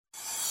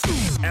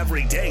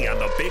every day on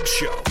The Big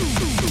Show.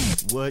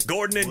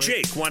 Gordon and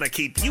Jake want to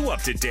keep you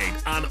up to date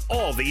on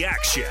all the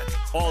action,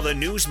 all the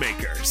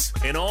newsmakers,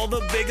 and all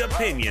the big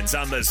opinions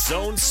on the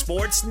Zone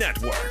Sports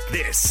Network.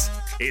 This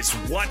is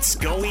What's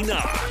Going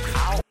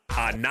On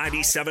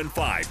 97.5,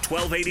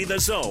 1280 The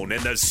Zone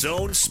and the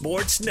Zone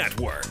Sports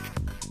Network.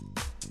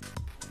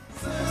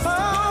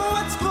 Oh,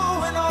 what's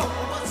going on?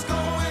 What's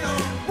going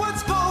on?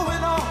 What's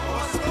going on?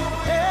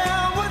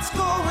 Yeah, what's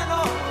going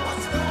on?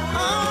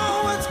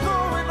 Oh, what's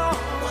going on?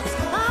 What's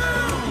going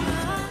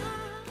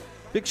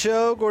on? Big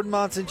Show, Gordon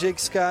Monson, Jake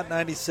Scott,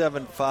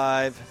 97.5,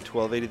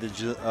 1280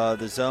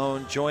 the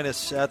Zone. Join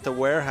us at the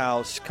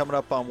warehouse coming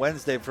up on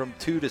Wednesday from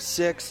 2 to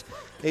 6,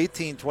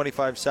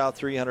 1825 South,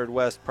 300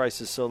 West.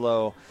 Price is so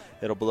low,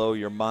 it'll blow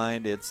your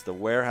mind. It's the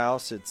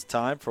warehouse. It's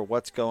time for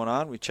What's Going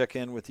On. We check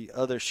in with the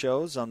other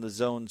shows on the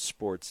Zone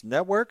Sports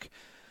Network.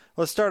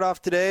 Let's start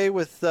off today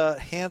with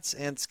Hans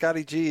and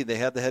Scotty G. They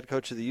had the head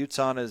coach of the Utes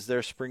on as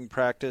their spring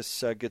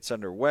practice gets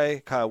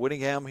underway. Kyle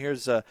Whittingham,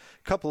 here's a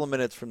couple of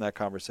minutes from that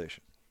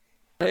conversation.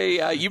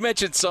 Hey, you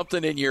mentioned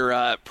something in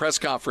your press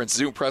conference,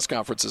 Zoom press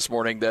conference this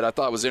morning that I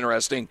thought was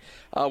interesting.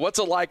 What's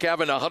it like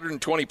having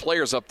 120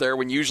 players up there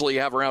when you usually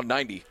have around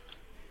 90?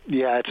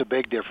 Yeah, it's a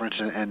big difference,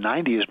 and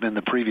 90 has been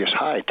the previous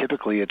high.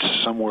 Typically, it's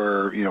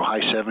somewhere,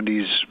 high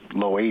 70s,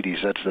 low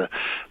 80s. That's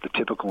the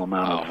typical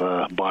amount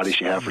of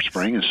bodies you have for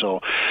spring, and so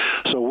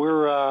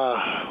we're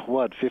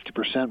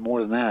 50%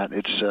 more than that.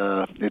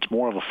 It's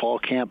more of a fall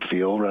camp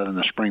feel rather than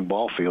the spring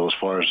ball feel as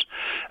far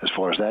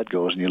as that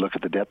goes. And you look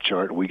at the depth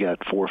chart, we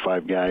got 4 or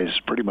 5 guys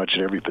pretty much at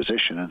every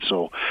position, and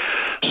so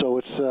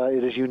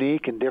it is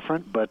unique and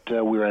different. But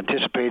we were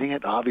anticipating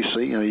it.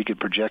 Obviously, you could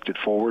project it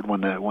forward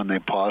when they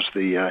paused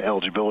the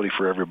eligibility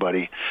for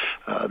everybody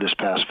this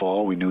past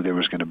fall. We knew there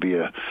was going to be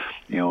a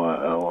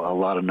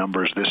lot of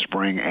numbers this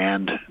spring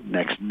and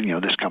next,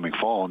 this coming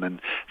fall, and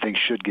then things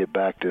should get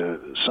back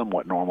to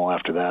somewhat normal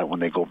after that when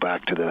they go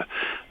back to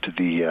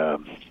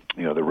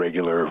the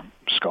regular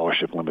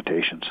scholarship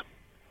limitations.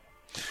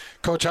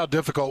 Coach, how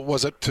difficult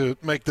was it to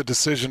make the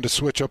decision to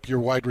switch up your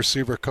wide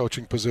receiver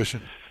coaching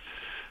position?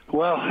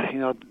 Well,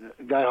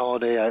 Guy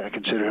Holiday, I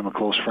consider him a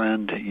close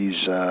friend.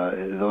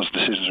 Those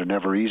decisions are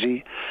never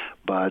easy,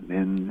 but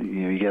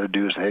you got to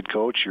do as the head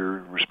coach.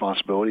 Your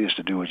responsibility is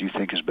to do what you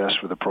think is best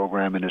for the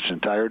program in its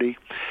entirety.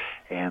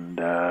 And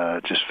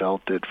just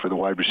felt that for the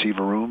wide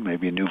receiver room,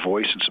 maybe a new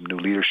voice and some new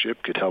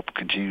leadership could help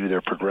continue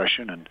their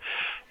progression.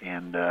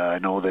 And I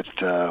know that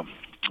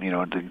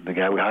the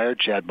guy we hired,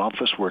 Chad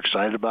Bumpus, we're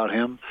excited about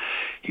him.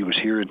 He was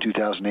here in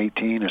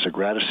 2018 as a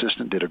grad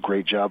assistant, did a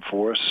great job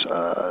for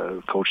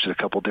us. Coached at a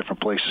couple different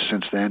places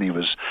since then. He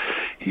was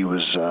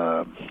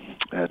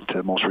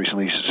at most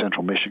recently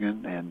Central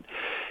Michigan,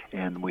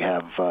 and we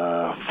have 4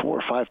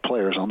 or 5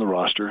 players on the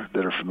roster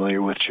that are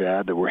familiar with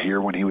Chad, that were here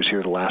when he was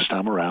here the last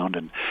time around,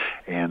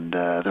 and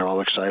they're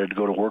all excited to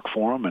go to work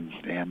for him,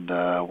 and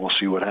we'll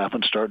see what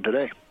happens starting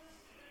today.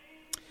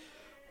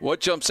 What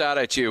jumps out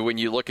at you when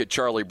you look at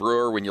Charlie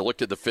Brewer, when you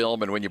looked at the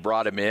film and when you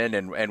brought him in,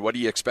 and what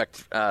do you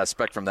expect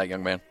from that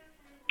young man?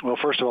 Well,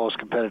 first of all, his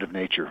competitive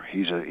nature.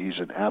 He's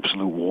an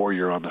absolute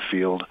warrior on the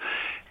field,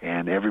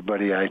 and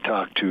everybody I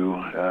talked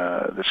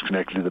to that's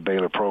connected to the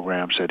Baylor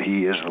program said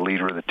he is the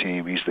leader of the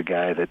team. He's the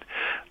guy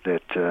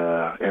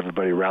that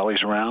everybody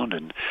rallies around,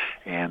 and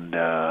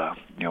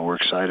we're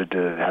excited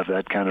to have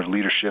that kind of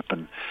leadership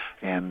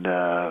and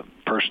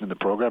person in the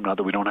program. Not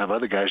that we don't have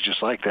other guys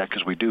just like that,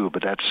 because we do,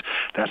 but that's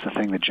the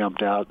thing that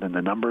jumped out. And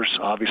the numbers,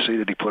 obviously,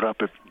 that he put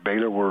up at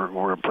Baylor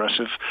were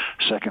impressive.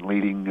 Second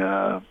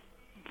leading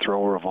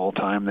thrower of all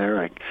time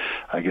there.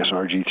 I guess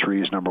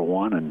RG3 is number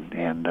 1,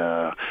 and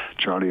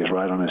Charlie is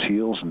right on his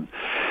heels,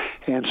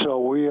 and so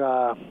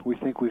we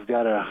think we've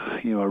got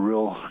a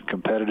real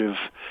competitive,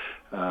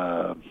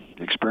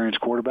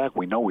 experienced quarterback.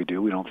 We know we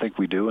do. We don't think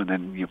we do. And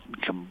then you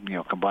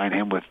combine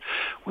him with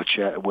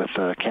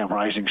Cam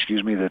Rising,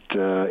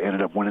 that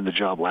ended up winning the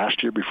job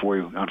last year before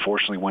he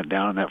unfortunately went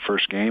down in that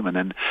first game, and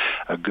then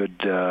a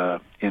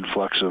good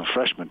influx of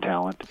freshman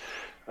talent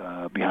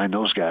behind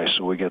those guys.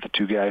 So we got the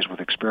 2 guys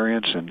with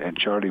experience, and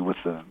Charlie with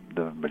the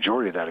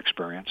majority of that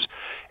experience.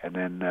 And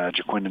then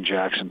Jaquindon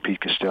Jackson, Pete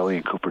Castelli,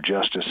 and Cooper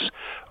Justice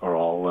are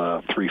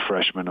all 3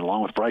 freshmen,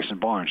 along with Bryson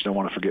Barnes. Don't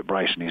want to forget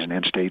Bryson. He's an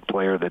in-state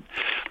player that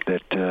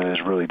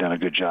has really done a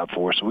good job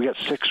for us. So we got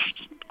 6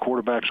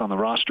 quarterbacks on the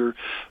roster,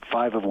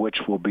 5 of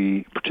which will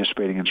be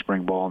participating in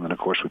spring ball, and then, of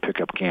course, we pick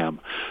up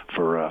Cam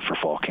for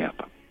fall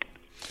camp.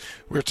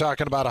 We're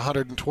talking about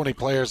 120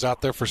 players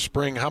out there for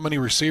spring. How many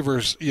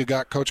receivers you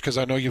got, Coach? Because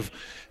I know you've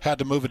had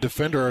to move a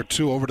defender or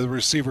 2 over to the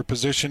receiver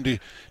position. Do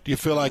you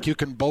feel like you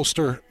can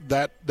bolster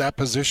that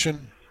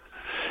position?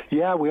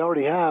 Yeah, we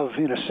already have,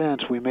 in a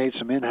sense. We made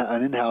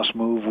an in-house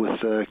move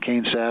with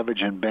Kane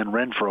Savage and Ben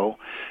Renfro,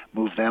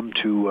 moved them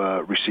to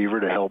receiver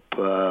to help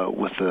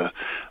with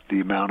the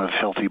amount of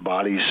healthy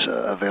bodies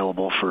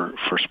available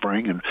for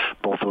spring, and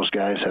both those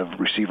guys have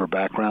receiver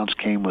backgrounds.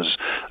 Kane was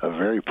a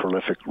very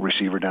prolific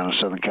receiver down in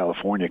Southern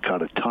California,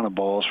 caught a ton of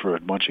balls for a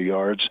bunch of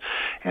yards,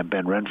 and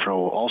Ben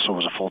Renfro also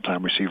was a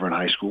full-time receiver in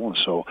high school, and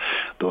so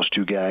those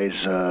two guys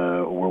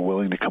were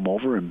willing to come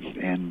over,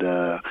 and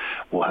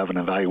we'll have an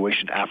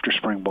evaluation after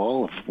spring ball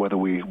of whether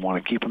we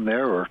want to keep them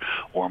there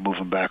or move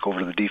them back over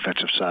to the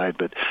defensive side,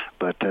 but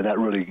that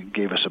really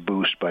gave us a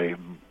boost by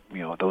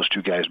those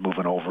two guys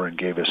moving over and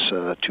gave us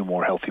two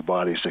more healthy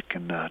bodies that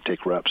can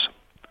take reps.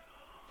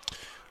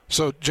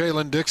 So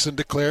Jalen Dixon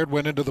declared,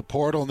 went into the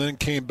portal, and then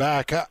came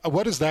back.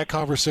 What is that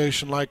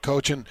conversation like,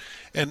 Coach? And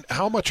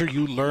how much are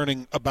you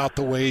learning about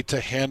the way to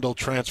handle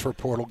transfer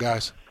portal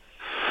guys?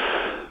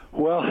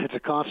 Well, it's a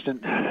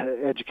constant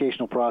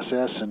educational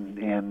process,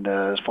 and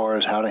as far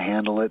as how to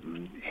handle it,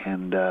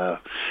 and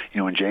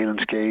in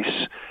Jalen's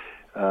case,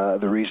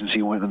 the reasons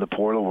he went into the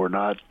portal were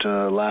not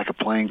lack of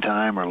playing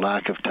time or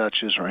lack of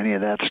touches or any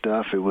of that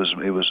stuff. It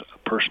was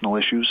personal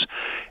issues,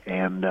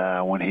 and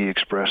when he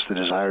expressed the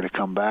desire to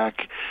come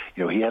back,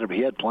 he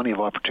had plenty of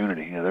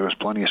opportunity. There was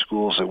plenty of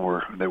schools that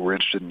were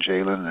interested in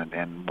Jalen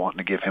and wanting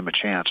to give him a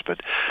chance,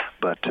 but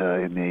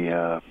in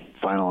the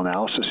final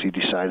analysis, he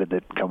decided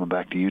that coming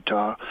back to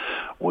Utah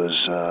was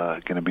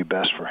going to be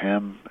best for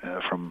him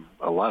from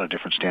a lot of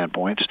different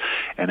standpoints.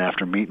 And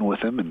after meeting with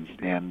him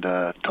and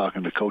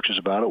talking to coaches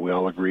about it, we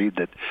all agreed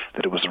that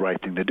it was the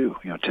right thing to do.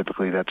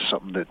 Typically that's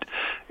something that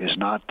is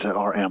not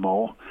our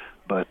MO,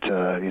 but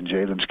in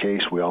Jalen's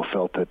case, we all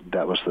felt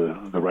that was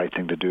the right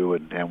thing to do,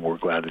 and we're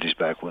glad that he's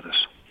back with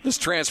us. This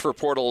transfer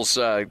portal's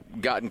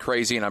gotten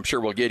crazy, and I'm sure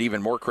we'll get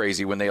even more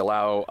crazy when they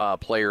allow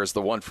players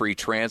the one free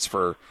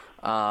transfer.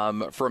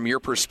 From your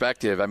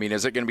perspective, I mean,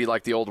 is it going to be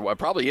like the old? It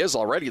probably is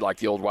already like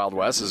the old Wild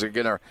West. Is it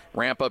going to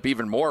ramp up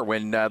even more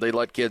when they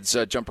let kids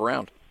jump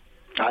around?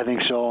 I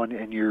think so, and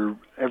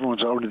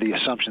everyone's under the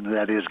assumption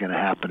that is going to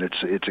happen.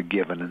 It's a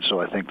given, and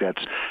so I think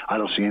I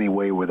don't see any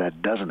way where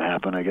that doesn't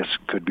happen. I guess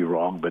it could be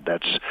wrong, but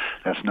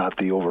that's not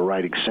the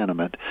overriding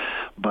sentiment.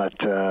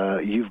 But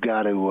you've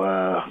got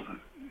to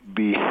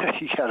be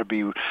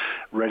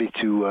ready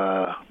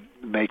to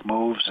make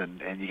moves, and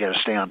you got to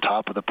stay on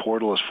top of the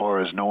portal as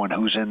far as knowing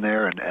who's in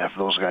there and have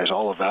those guys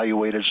all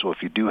evaluated. So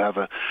if you do have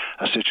a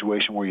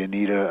situation where you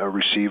need a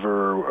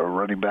receiver or a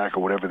running back or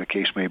whatever the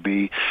case may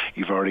be,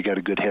 you've already got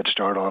a good head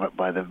start on it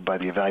by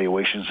the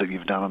evaluations that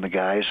you've done on the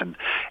guys, and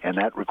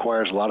that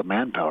requires a lot of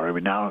manpower. I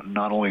mean, now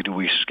not only do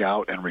we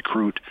scout and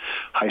recruit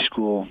high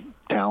school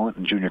talent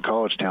and junior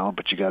college talent,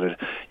 but you got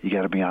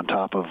to be on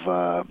top of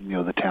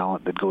the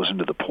talent that goes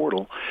into the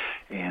portal,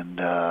 and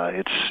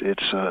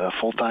it's a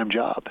full-time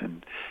job,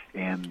 and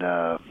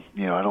I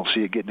don't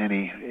see it getting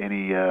any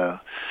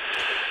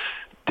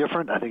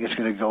different. I think it's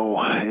going to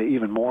go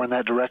even more in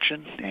that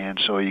direction, and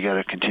so you got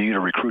to continue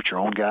to recruit your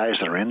own guys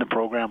that are in the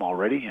program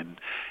already, and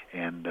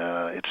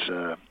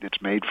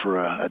it's made for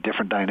a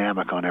different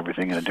dynamic on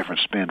everything and a different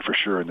spin for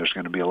sure, and there's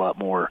going to be a lot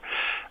more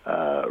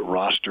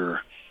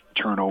roster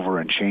turnover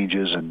and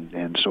changes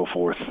and so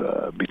forth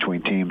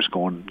between teams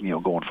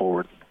going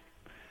forward.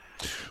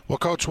 Well,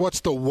 Coach,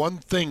 what's the one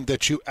thing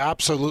that you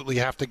absolutely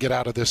have to get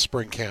out of this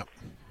spring camp?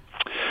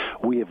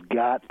 We have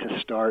got to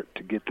start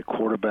to get the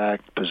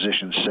quarterback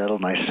position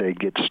settled, and I say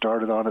get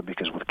started on it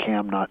because with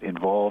Cam not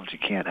involved, you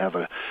can't have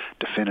a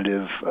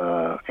definitive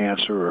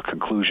answer or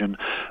conclusion,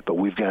 but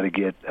we've got to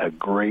get a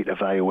great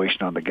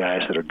evaluation on the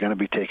guys that are going to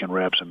be taking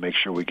reps and make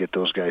sure we get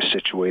those guys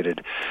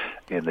situated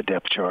in the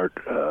depth chart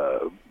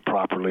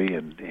properly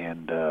and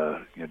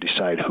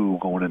decide who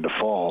going into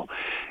fall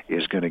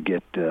is going to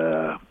get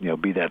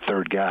be that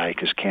third guy,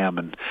 because Cam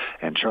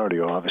and Charlie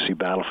will obviously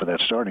battle for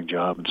that starting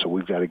job, and so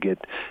we've got to get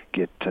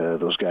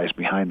those guys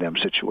behind them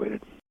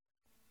situated.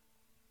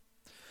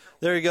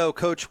 There you go.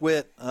 Coach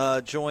Witt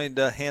joined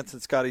Hanson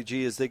Scotty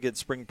G as they get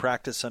spring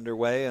practice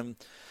underway, and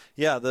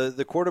yeah,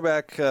 the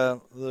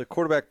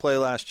quarterback play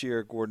last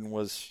year, Gordon,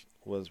 was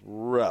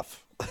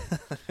rough,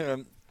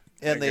 and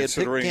they had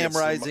picked Cam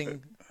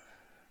Rising.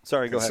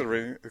 Sorry, go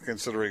ahead.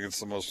 Considering it's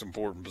the most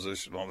important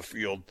position on the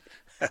field,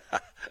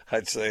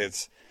 I'd say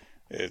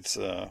it's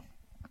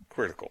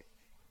critical.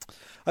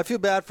 I feel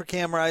bad for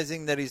Cam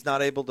Rising that he's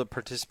not able to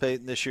participate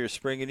in this year's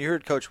spring. And you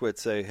heard Coach Witt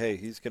say, hey,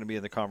 he's going to be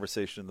in the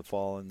conversation in the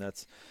fall, and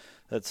that's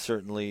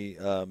certainly,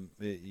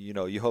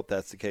 you hope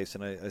that's the case,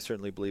 and I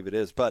certainly believe it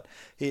is. But,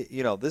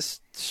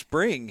 this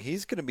spring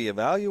he's going to be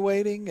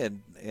evaluating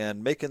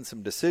and making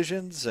some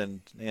decisions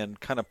and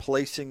kind of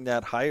placing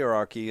that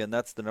hierarchy, and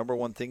that's the number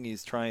one thing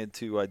he's trying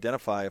to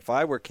identify. If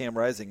I were Cam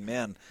Rising,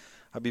 man,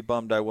 I'd be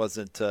bummed I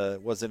wasn't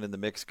in the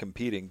mix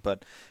competing.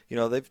 But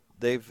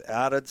they've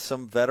added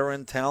some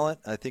veteran talent.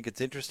 I think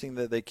it's interesting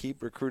that they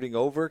keep recruiting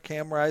over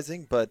Cam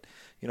Rising, but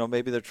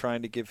maybe they're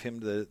trying to give him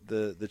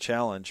the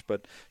challenge.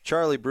 But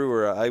Charlie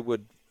Brewer,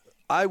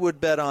 I would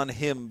bet on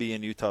him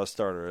being Utah's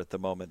starter at the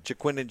moment.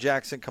 Jaquindon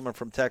Jackson coming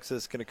from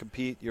Texas, going to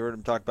compete. You heard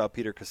him talk about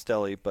Peter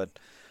Costelli, but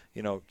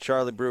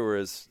Charlie Brewer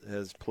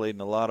has played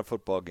in a lot of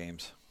football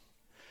games.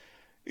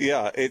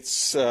 Yeah,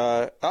 it's.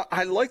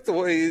 I like the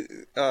way.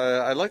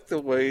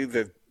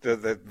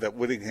 That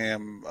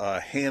Whittingham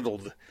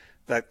handled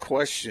that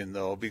question,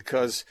 though,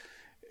 because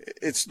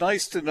it's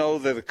nice to know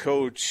that a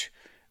coach,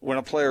 when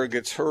a player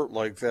gets hurt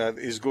like that,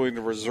 is going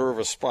to reserve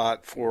a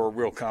spot for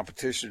real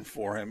competition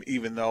for him,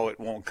 even though it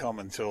won't come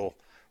until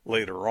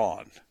later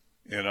on.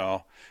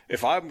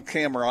 If I'm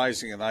Cam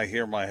Rising and I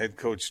hear my head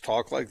coach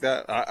talk like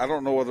that, I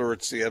don't know whether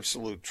it's the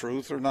absolute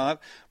truth or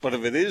not, but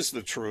if it is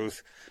the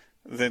truth,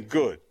 then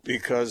good,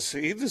 because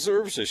he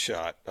deserves a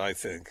shot, I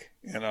think,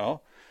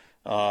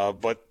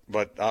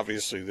 But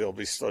obviously they'll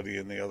be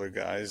studying the other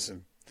guys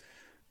and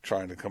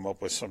trying to come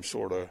up with some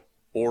sort of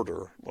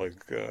order,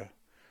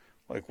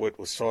 like Whit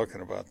was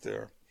talking about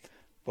there.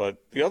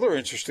 But the other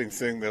interesting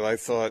thing that I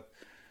thought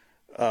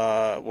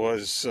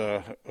was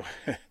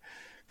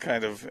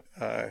kind of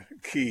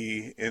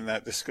key in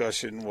that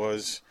discussion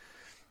was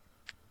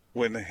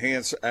when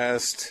Hans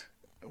asked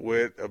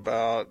Whit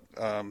about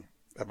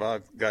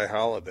Guy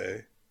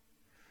Holiday.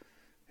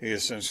 He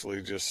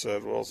essentially just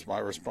said, well, it's my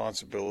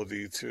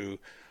responsibility to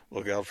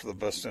look out for the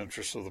best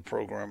interests of the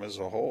program as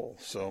a whole.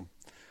 So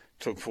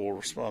took full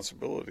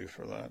responsibility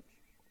for that.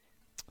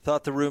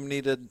 Thought the room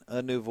needed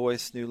a new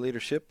voice, new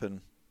leadership,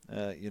 and,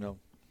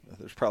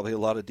 there's probably a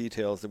lot of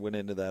details that went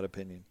into that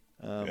opinion.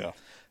 Yeah.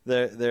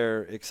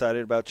 They're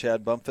excited about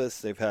Chad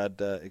Bumpus. They've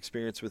had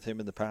experience with him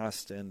in the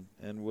past, and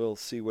we'll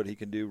see what he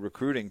can do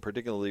recruiting,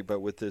 particularly,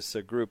 but with this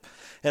group.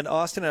 And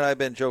Austin and I have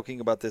been joking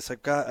about this.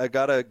 I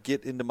gotta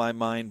get into my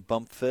mind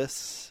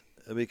Bumpus,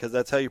 because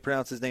that's how you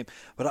pronounce his name.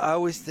 But I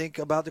always think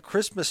about the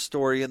Christmas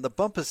Story and the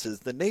Bumpuses,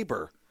 the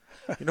neighbor.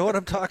 You know what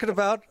I'm talking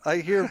about? I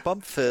hear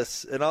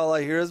Bumpus, and all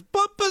I hear is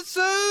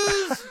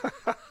Bumpuses.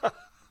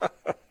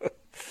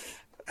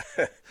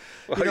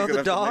 Well,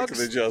 the dogs. Make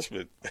an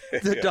adjustment.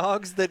 The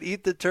dogs that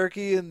eat the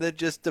turkey and that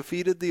just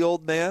defeated the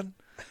old man,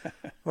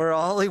 where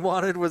all he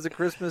wanted was a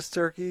Christmas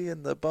turkey,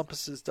 and the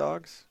Bumpus's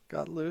dogs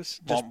got loose,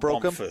 just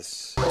broke him.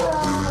 Bumpus.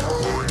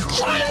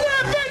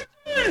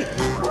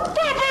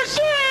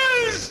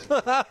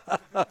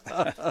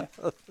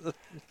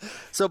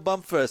 So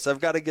Bumpus,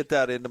 I've got to get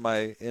that into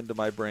my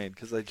brain,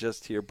 because I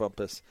just hear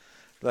Bumpus,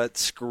 that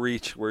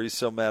screech where he's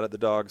so mad at the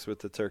dogs with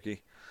the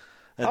turkey,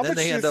 and then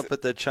they end up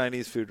at the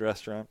Chinese food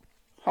restaurant.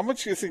 How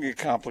much do you think it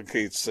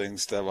complicates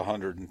things to have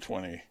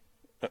 120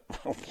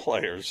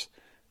 players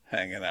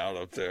hanging out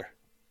up there?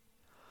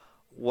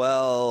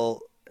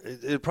 Well,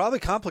 it probably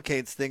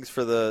complicates things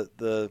for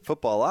the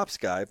football ops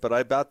guy, but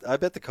I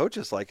bet the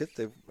coaches like it.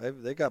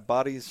 They got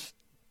bodies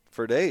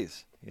for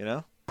days,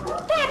 They've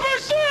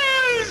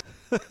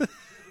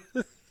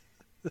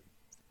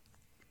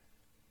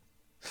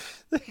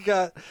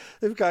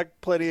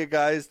got plenty of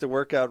guys to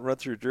work out and run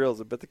through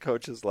drills. I bet the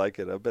coaches like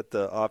it. I bet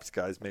the ops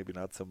guys maybe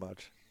not so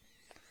much.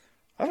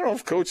 I don't know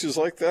if coaches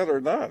like that or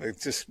not. It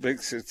just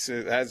makes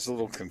it adds a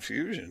little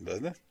confusion,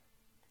 doesn't it?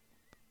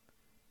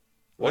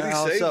 What did he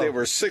say? So?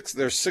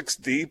 They're six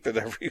deep at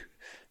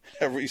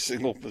every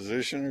single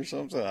position or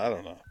something. I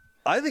don't know.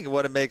 I think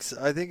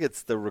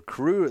it's the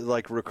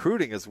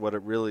recruiting is what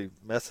it really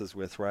messes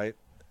with, right?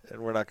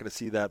 And we're not going to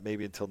see that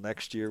maybe until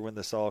next year when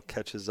this all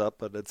catches up,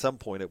 but at some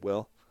point it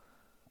will.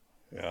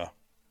 Yeah.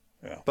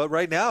 But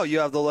right now you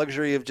have the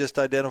luxury of just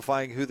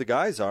identifying who the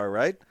guys are,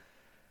 right?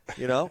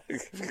 You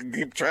can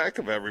keep track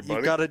of everybody.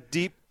 You've got a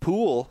deep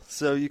pool,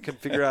 so you can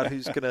figure out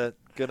who's gonna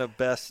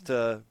best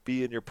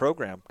be in your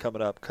program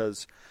coming up,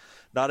 because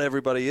not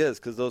everybody is,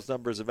 because those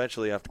numbers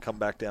eventually have to come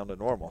back down to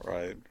normal.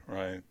 Right.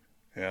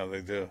 Yeah,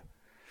 they do.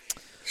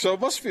 So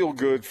it must feel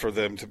good for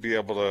them to be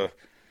able to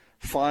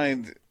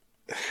find,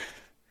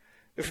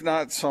 if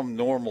not some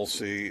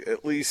normalcy,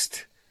 at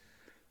least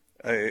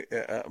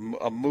a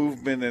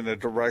movement in a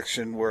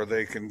direction where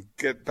they can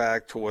get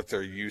back to what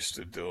they're used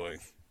to doing,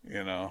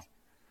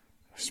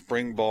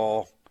 Spring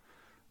ball,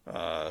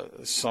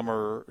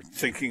 summer,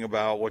 thinking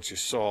about what you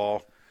saw,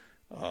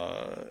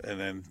 and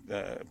then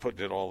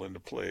putting it all into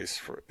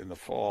place in the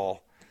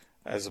fall,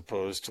 as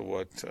opposed to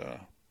what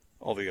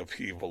all the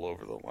upheaval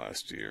over the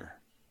last year.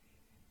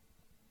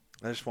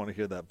 I just want to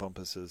hear that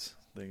Bumpus's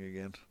thing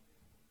again.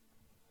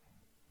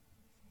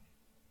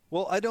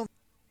 Well, I don't.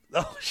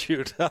 Oh,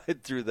 shoot. I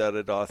threw that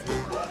at Austin.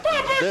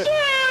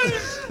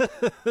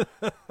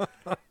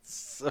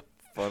 So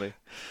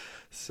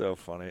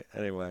funny.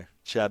 Anyway,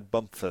 Chad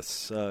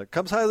Bumpus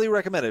comes highly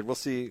recommended. We'll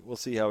see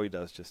how he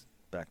does. Just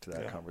back to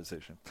that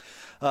conversation.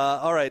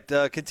 All right,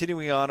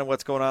 continuing on and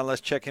what's going on,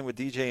 let's check in with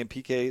DJ and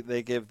PK.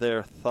 They give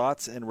their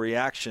thoughts and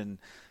reaction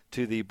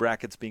to the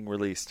brackets being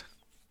released.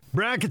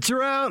 Brackets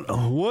are out.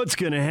 What's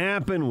going to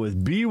happen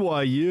with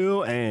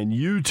BYU and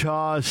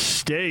Utah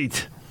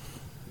State?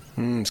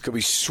 It's going to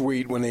be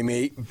sweet when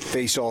they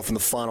face off in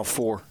the Final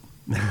Four.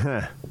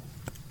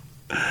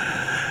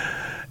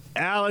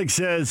 Alex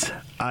says,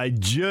 I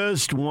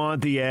just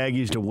want the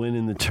Aggies to win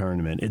in the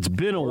tournament. It's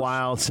been a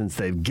while since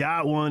they've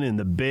got one in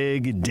the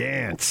big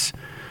dance.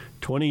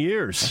 20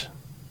 years.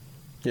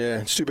 Yeah,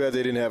 it's too bad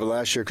they didn't have it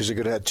last year because they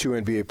could have had 2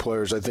 NBA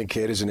players. I think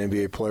Cade is an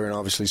NBA player, and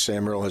obviously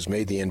Sam Merrill has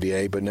made the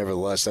NBA, but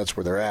nevertheless, that's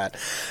where they're at.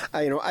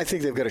 I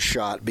think they've got a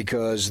shot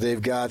because they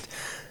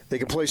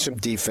can play some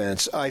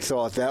defense. I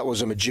thought that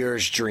was a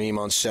Majera's dream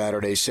on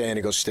Saturday, San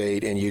Diego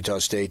State and Utah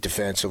State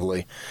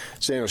defensively.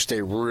 San Diego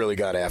State really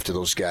got after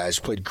those guys,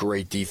 played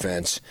great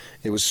defense.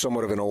 It was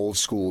somewhat of an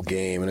old-school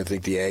game, and I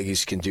think the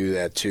Aggies can do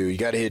that too. You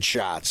got to hit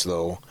shots,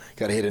 though.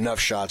 Got to hit enough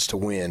shots to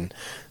win.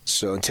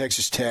 So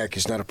Texas Tech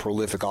is not a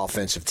prolific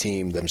offensive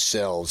team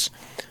themselves.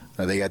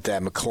 They got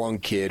that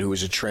McClung kid who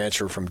was a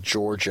transfer from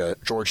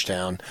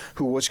Georgetown,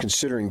 who was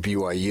considering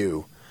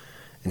BYU.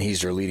 And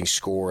he's their leading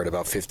scorer at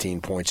about 15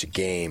 points a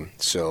game.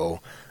 So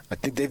I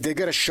think they've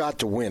got a shot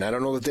to win. I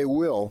don't know that they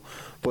will,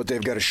 but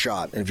they've got a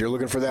shot. And if you're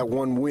looking for that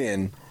one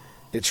win,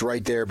 it's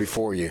right there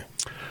before you.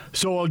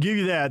 So I'll give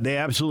you that. They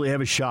absolutely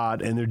have a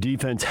shot, and their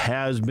defense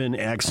has been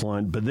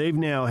excellent. But they've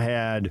now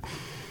had,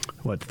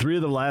 3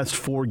 of the last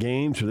 4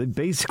 games where they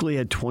basically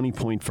had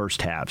 20-point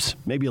first halves,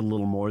 maybe a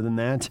little more than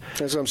that.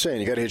 That's what I'm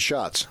saying. You got to hit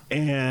shots.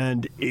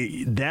 And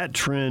that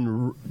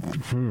trend,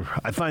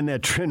 I find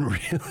that trend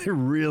really,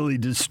 really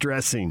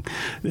distressing.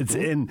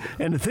 And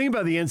the thing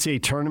about the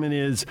NCAA tournament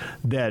is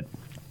that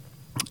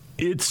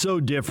it's so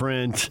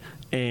different.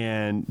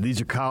 And these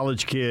are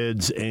college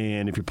kids,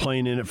 and if you're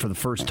playing in it for the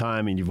first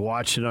time and you've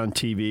watched it on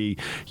TV,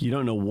 you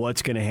don't know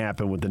what's going to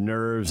happen with the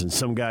nerves, and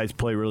some guys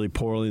play really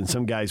poorly and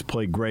some guys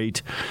play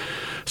great.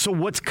 So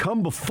what's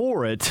come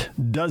before it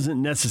doesn't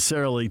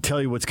necessarily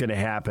tell you what's going to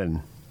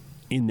happen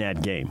in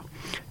that game.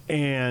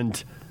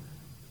 And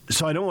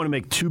so I don't want to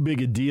make too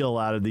big a deal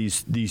out of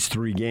these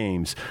 3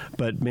 games,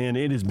 but, man,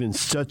 it has been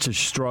such a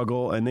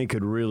struggle, and they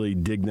could really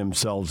dig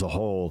themselves a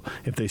hole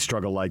if they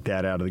struggle like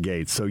that out of the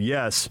gate. So,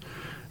 yes,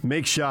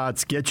 make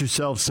shots, get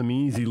yourself some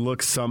easy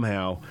looks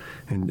somehow,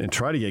 and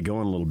try to get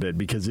going a little bit,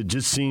 because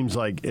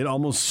it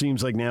almost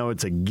seems like now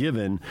it's a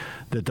given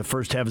that the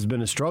first half has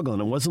been a struggle.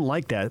 And it wasn't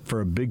like that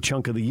for a big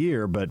chunk of the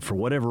year, but for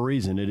whatever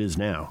reason, it is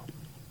now.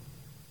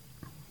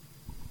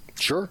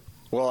 Sure.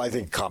 Well, I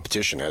think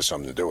competition has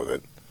something to do with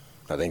it.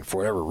 I think for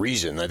whatever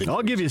reason,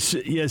 I'll give you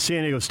San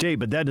Diego State,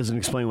 but that doesn't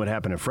explain what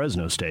happened at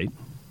Fresno State.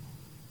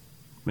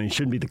 I mean, it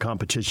shouldn't be the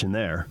competition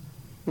there.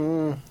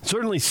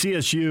 Certainly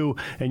CSU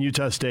and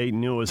Utah State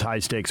knew it was high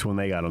stakes when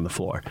they got on the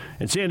floor.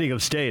 And San Diego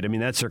State, I mean,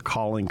 that's their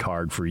calling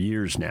card for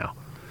years now.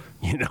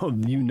 You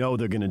know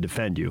they're going to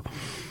defend you.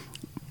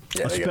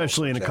 Yeah,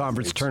 especially in a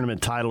conference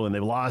tournament title, and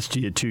they've lost to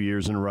you 2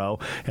 years in a row.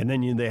 And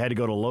then they had to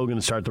go to Logan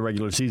to start the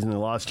regular season. They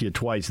lost to you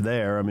twice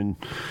there. I mean,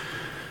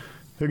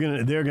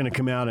 they're gonna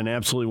come out and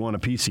absolutely want a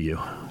piece of you.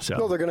 So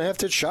no, they're going to have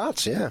to hit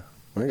shots. Yeah,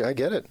 I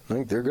get it. I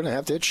think they're going to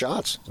have to hit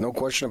shots. No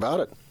question about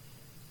it.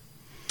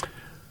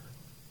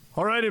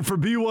 All right, and for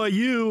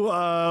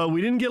BYU,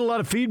 we didn't get a lot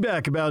of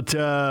feedback about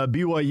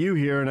BYU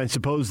here, and I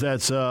suppose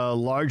that's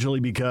largely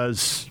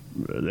because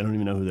they don't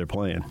even know who they're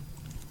playing.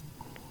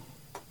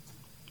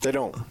 They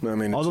don't. I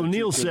mean, although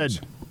Neil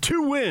said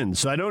 2 wins,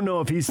 so I don't know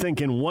if he's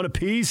thinking 1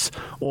 apiece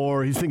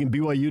or he's thinking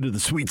BYU to the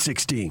Sweet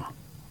 16.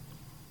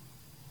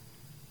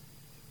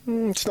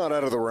 It's not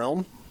out of the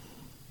realm.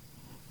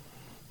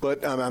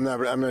 But I'm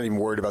not even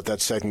worried about that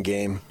second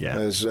game. Yeah.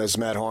 As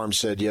Matt Harms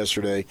said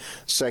yesterday,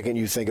 second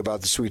you think about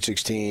the Sweet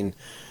 16,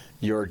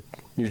 you're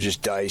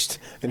just diced.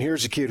 And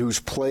here's a kid who's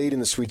played in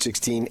the Sweet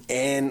 16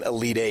 and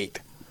Elite 8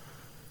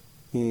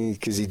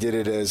 because he did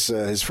it as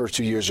his first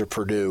 2 years at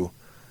Purdue.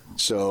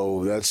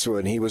 So that's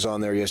when he was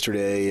on there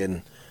yesterday,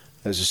 and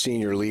as a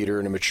senior leader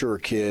and a mature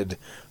kid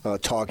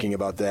talking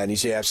about that. And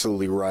he's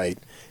absolutely right.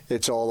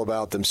 It's all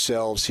about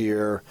themselves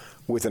here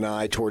with an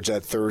eye towards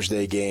that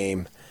Thursday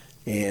game.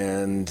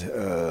 And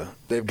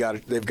they've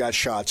got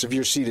shots. If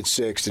you're seeded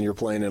 6th and you're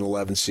playing an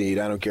 11 seed,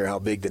 I don't care how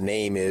big the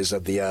name is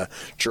of the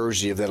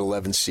jersey of that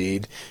 11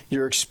 seed,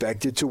 you're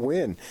expected to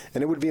win.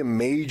 And it would be a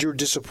major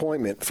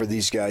disappointment for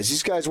these guys.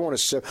 These guys want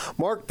to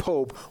Mark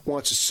Pope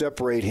wants to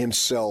separate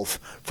himself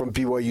from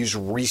BYU's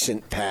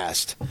recent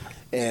past.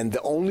 And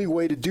the only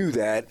way to do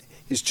that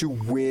is to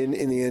win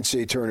in the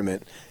NCAA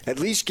tournament. At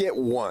least get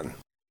 1.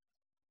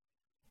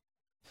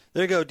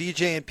 There you go,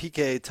 DJ and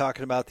PK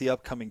talking about the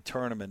upcoming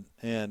tournament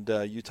and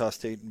Utah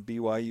State and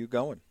BYU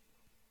going.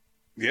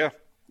 Yeah,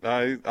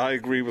 I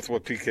agree with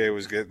what PK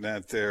was getting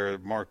at there.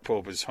 Mark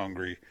Pope is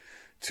hungry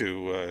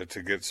to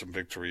get some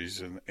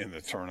victories in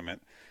the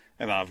tournament,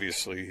 and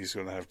obviously he's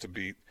going to have to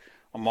beat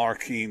a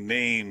marquee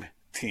name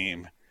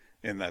team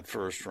in that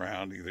first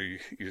round, either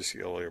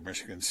UCLA or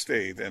Michigan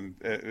State, and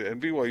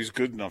BYU's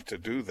good enough to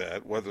do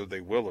that. Whether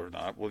they will or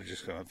not, we're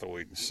just going to have to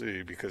wait and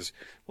see, because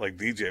like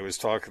DJ was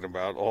talking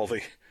about, all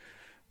the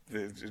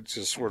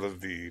just sort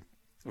of the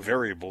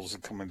variables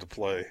that come into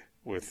play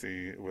with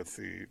the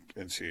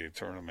NCAA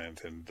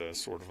tournament, and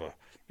sort of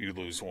you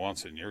lose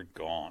once and you're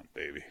gone,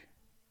 baby.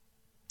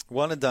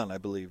 One and done, I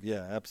believe.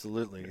 Yeah,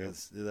 absolutely. Yeah.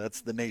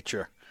 That's the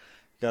nature.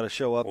 You got to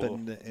show up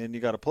and you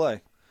got to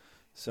play.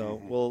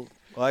 So, well,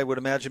 I would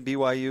imagine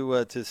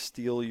BYU, to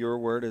steal your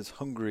word, is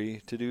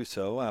hungry to do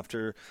so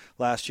after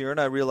last year. And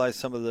I realize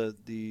some of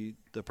the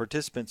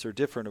participants are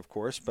different, of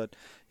course, but,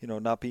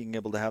 not being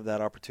able to have that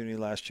opportunity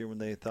last year when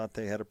they thought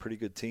they had a pretty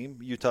good team.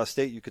 Utah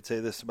State, you could say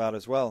this about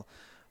as well.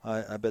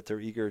 I bet they're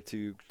eager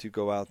to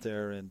go out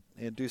there and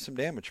do some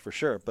damage for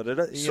sure. But,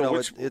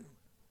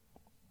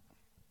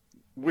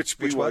 Which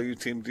BYU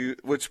team do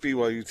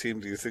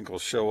you think will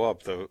show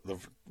up? The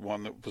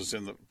one that was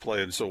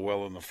playing so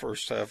well in the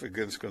first half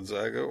against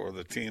Gonzaga, or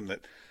the team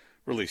that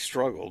really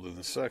struggled in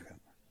the second?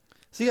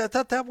 See, I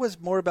thought that was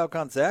more about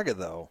Gonzaga,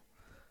 though.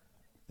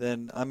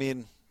 Do I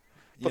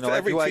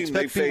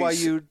expect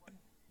BYU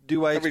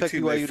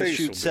to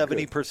shoot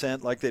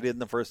 70% like they did in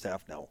the first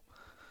half? No.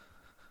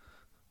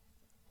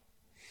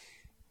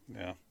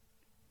 Yeah.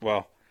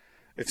 Well,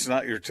 it's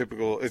not your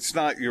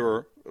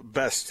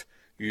best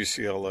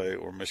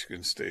UCLA or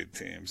Michigan State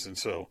teams, and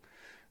so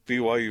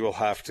BYU will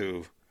have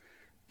to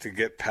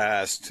get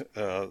past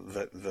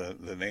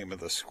the name of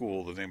the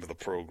school, the name of the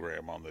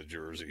program on the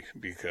jersey,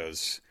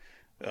 because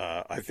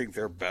I think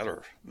they're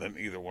better than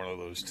either one of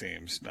those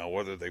teams. Now,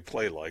 whether they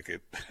play like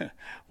it,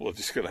 we're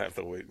just going to have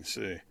to wait and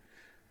see.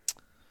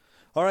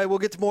 All right, we'll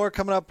get to more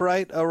coming up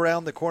right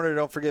around the corner.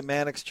 Don't forget,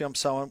 Mannix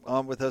jumps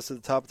on with us at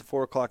the top of the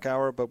 4 o'clock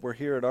hour, but we're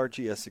here at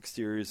RGS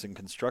Exteriors and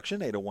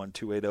Construction,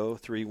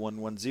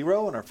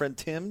 801-280-3110, and our friend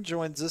Tim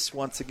joins us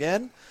once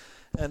again,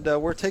 and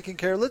we're taking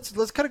care.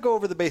 Let's kind of go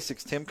over the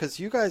basics, Tim, because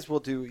you guys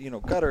will do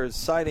gutters,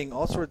 siding,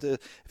 all sorts of.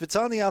 If it's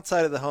on the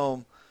outside of the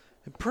home,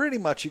 pretty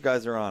much you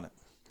guys are on it.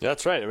 Yeah,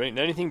 that's right. I mean,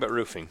 anything but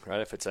roofing, right?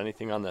 If it's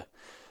anything on the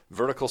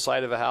vertical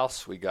side of a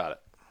house, we got it.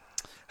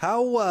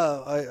 How,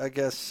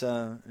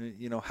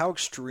 how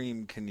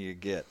extreme can you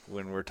get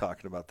when we're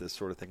talking about this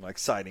sort of thing, like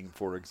siding,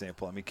 for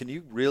example? I mean, can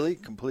you really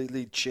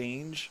completely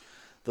change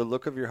the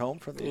look of your home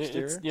from the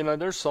exterior?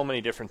 There's so many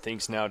different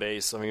things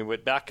nowadays. I mean,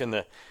 back in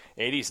the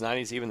 80s,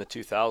 90s, even the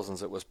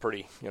 2000s, it was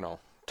pretty,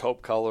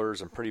 taupe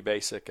colors and pretty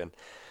basic. And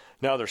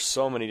now there's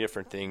so many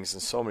different things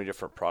and so many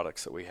different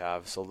products that we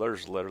have. So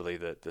there's literally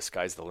the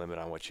sky's the limit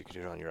on what you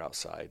can do on your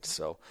outside.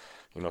 So,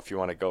 if you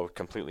want to go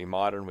completely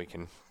modern, we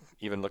can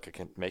even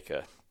make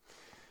a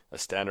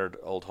standard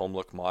old home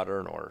look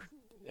modern, or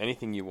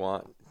anything you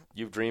want.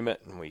 You dream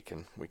it, and we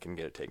can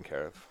get it taken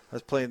care of. I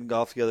was playing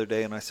golf the other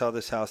day, and I saw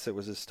this house that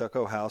was a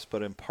stucco house,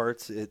 but in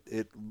parts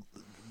it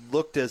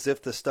looked as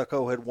if the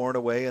stucco had worn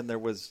away and there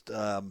was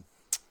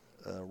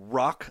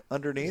rock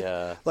underneath.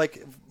 Yeah.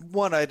 Like,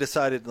 one, I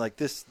decided,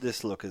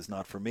 this look is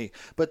not for me.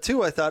 But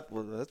two, I thought,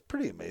 well, that's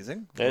pretty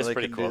amazing. It's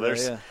pretty cool.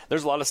 There's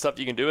a lot of stuff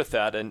you can do with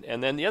that.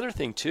 And then the other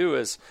thing, too,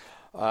 is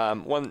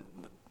one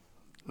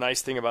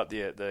nice thing about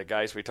the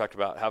guys we talked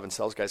about having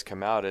sales guys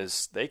come out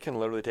is they can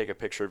literally take a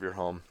picture of your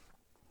home,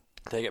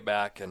 take it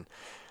back and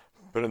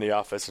put it in the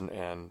office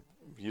and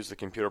use the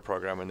computer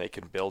program, and they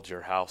can build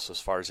your house as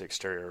far as the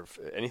exterior.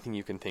 Anything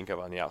you can think of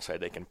on the outside,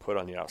 they can put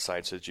on the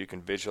outside so that you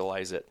can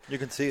visualize it. You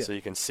can see it. So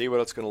you can see what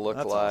it's going to look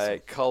like, awesome.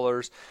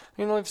 Colors.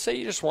 Say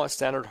you just want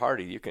standard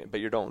hardy, but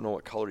you don't know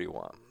what color you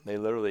want. They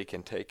literally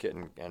can take it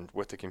and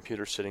with the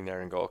computer sitting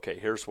there and go, okay,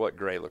 here's what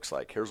gray looks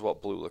like, here's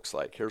what blue looks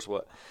like, here's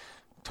what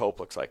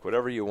taupe looks like.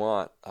 Whatever you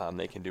want,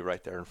 they can do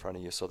right there in front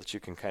of you so that you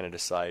can kind of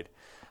decide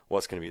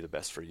what's going to be the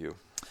best for you.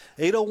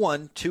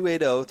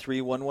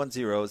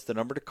 801-280-3110 is the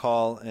number to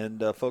call,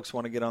 and folks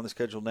want to get on the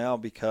schedule now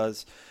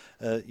because,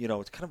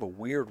 it's kind of a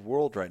weird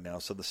world right now,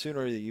 so the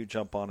sooner that you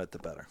jump on it, the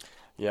better.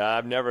 Yeah,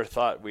 I've never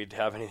thought we'd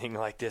have anything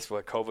like this,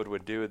 what COVID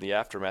would do in the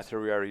aftermath.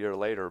 Here we are a year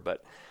later,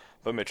 but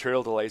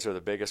material delays are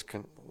the biggest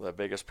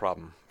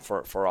problem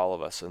for all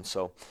of us, and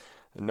so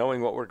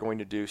knowing what we're going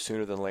to do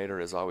sooner than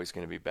later is always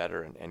going to be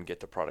better and get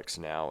the products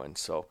now. And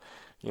so,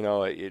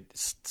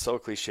 it's so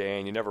cliche,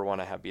 and you never want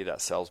to be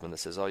that salesman that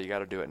says, oh, you got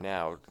to do it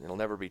now. It'll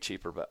never be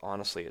cheaper, but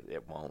honestly,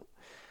 it won't.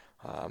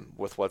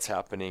 With what's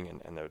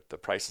happening and the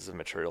prices of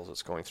materials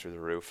that's going through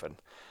the roof. And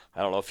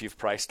I don't know if you've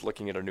priced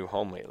looking at a new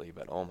home lately,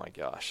 but oh my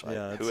gosh, who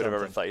would have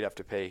ever thought you'd have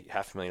to pay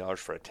 $500,000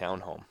 for a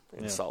townhome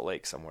in Salt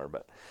Lake somewhere?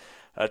 But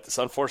it's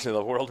unfortunately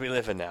the world we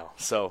live in now.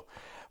 So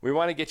we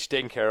want to get you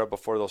taken care of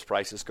before those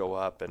prices go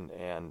up and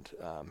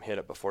hit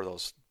it before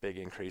those big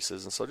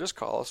increases. And so just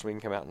call us. We can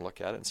come out and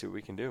look at it and see what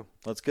we can do.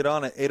 Let's get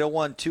on it.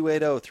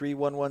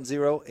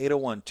 801-280-3110,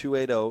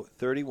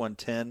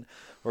 801-280-3110,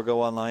 or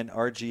go online,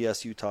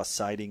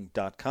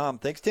 rgsutahsiding.com.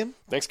 Thanks, Tim.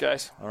 Thanks,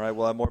 guys. All right,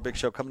 we'll have more Big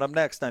Show coming up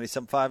next,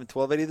 97.5 and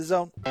 1280 The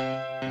Zone.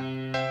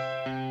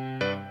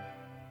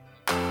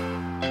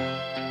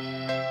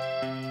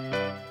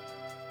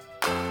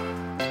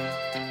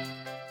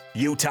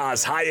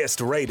 Utah's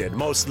highest-rated,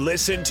 most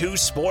listened-to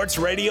sports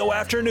radio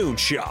afternoon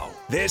show.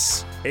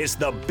 This is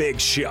The Big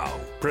Show,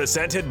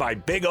 presented by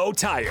Big O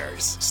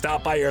Tires.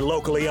 Stop by your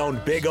locally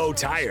owned Big O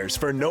Tires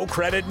for no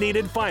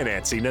credit-needed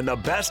financing and the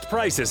best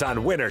prices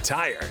on winter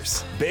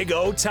tires. Big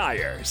O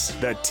Tires,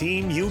 the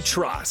team you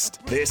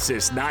trust. This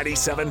is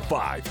 97.5,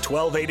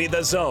 1280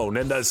 The Zone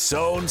and The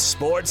Zone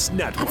Sports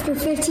Network. After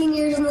 15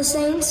 years in the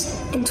Saints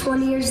and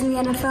 20 years in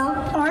the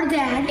NFL, our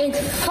dad is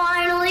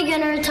finally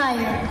going to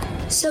retire.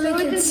 So we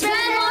can spend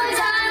more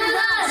time with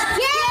us.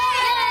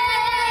 Yay!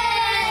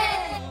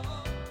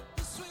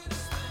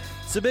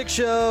 It's the Big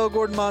Show.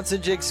 Gordon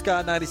Monson, Jake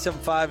Scott, 97.5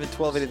 and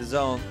 1280 The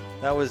Zone.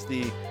 That was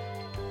the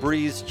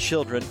Brees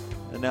children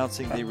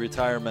announcing the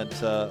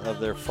retirement of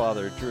their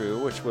father,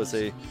 Drew, which was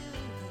a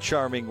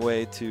charming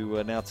way to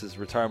announce his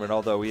retirement,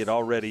 although he had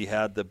already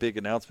had the big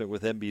announcement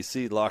with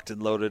NBC locked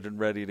and loaded and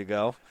ready to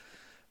go.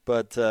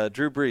 But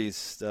Drew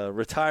Brees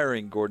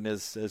retiring, Gordon,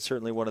 is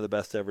certainly one of the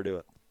best to ever do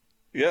it.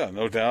 Yeah,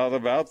 no doubt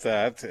about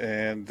that.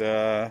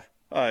 And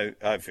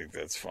I think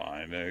that's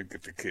fine.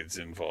 Get the kids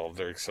involved.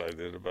 They're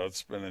excited about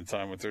spending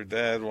time with their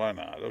dad. Why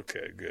not?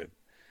 Okay, good.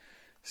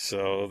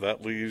 So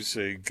that leaves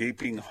a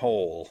gaping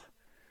hole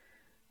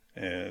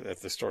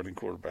at the starting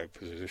quarterback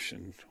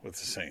position with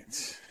the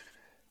Saints.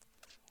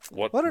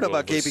 I don't know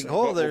about gaping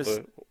hole. There's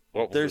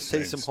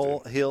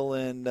Taysom Hill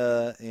and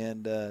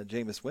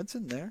Jameis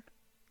Winston there.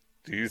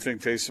 Do you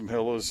think Taysom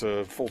Hill is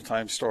a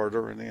full-time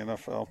starter in the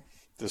NFL?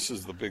 This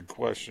is the big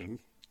question.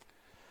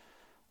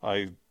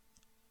 I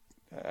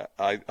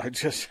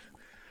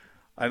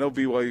know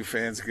BYU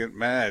fans get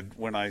mad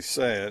when I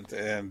say it,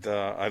 and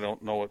I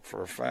don't know it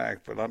for a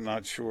fact, but I'm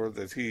not sure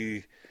that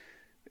he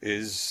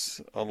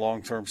is a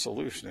long-term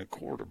solution at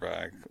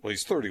quarterback. Well,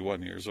 he's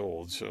 31 years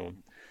old,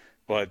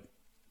 but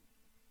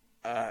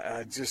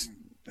I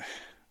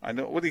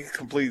know, what did he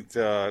complete,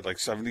 like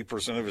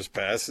 70% of his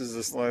passes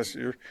this last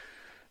year?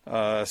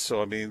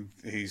 So, I mean,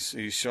 he's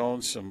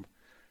shown some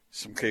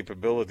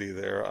capability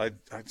there. I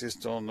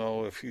just don't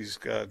know if he's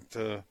got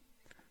the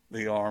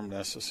arm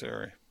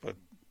necessary, but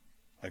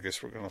I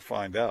guess we're going to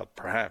find out,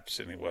 perhaps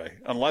anyway,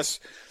 unless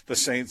the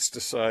Saints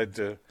decide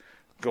to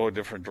go a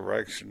different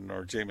direction,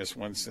 or Jameis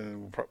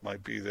Winston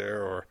might be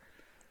there, or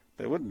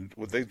they wouldn't.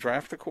 Would they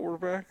draft a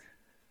quarterback?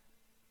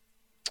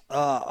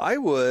 I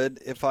would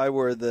if I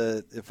were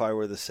the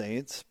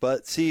Saints,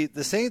 but see,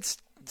 the Saints'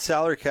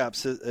 salary cap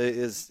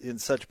is in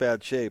such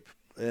bad shape,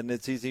 and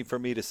it's easy for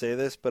me to say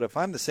this, but if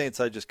I'm the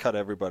Saints, I just cut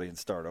everybody and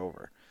start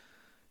over.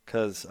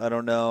 Because I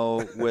don't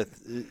know,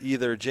 with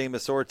either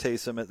Jameis or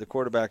Taysom at the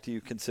quarterback, do you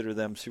consider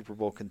them Super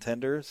Bowl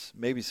contenders?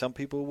 Maybe some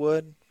people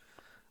would.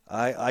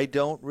 I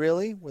don't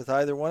really with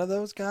either one of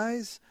those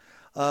guys.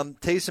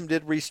 Taysom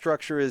did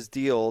restructure his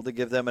deal to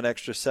give them an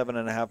extra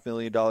 $7.5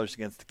 million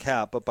against the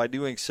cap, but by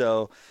doing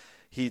so,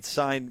 he'd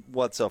signed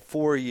what's a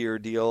 4-year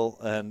deal,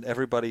 and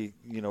everybody,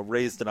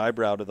 raised an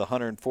eyebrow to the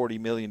 $140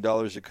 million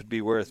it could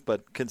be worth.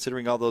 But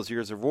considering all those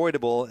years are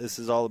voidable, this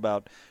is all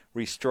about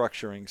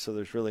restructuring, so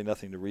there's really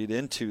nothing to read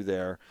into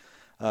there.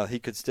 He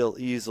could still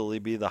easily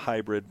be the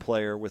hybrid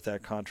player with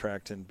that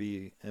contract and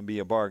be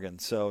a bargain.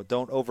 So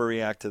don't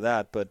overreact to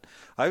that. But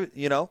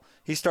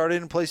he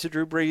started in place of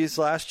Drew Brees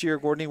last year.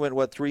 Gordon, he went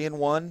 3-1.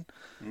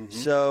 Mm-hmm.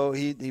 So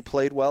he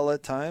played well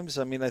at times.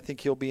 I mean, I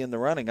think he'll be in the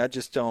running. I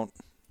just don't.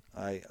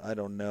 I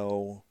don't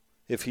know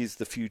if he's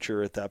the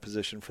future at that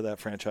position for that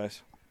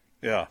franchise.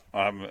 Yeah,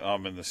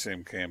 I'm in the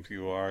same camp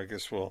you are. I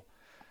guess we'll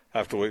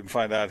have to wait and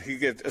find out. He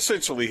got a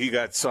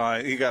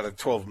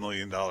 $12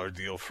 million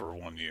deal for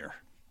 1 year.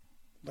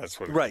 That's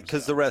what. Right,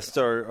 because the rest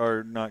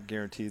are not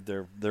guaranteed.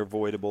 They're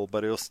voidable,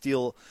 but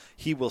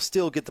he will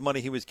still get the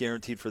money he was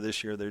guaranteed for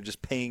this year. They're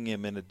just paying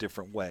him in a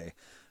different way.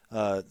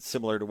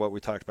 Similar to what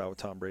we talked about with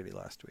Tom Brady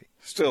last week.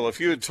 Still,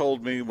 if you had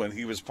told me when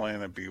he was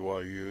playing at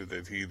BYU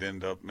that he'd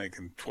end up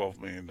making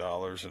 $12 million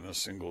in a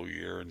single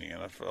year in the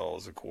NFL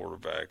as a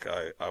quarterback,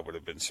 I would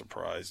have been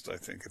surprised, I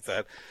think, at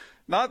that.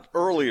 Not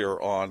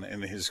earlier on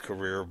in his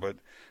career, but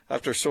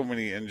after so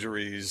many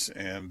injuries,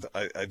 and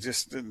I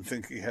just didn't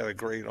think he had a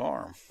great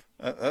arm.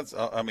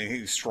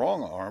 He's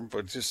strong arm,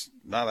 but just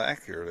not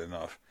accurate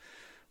enough.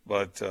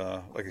 But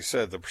like I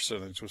said, the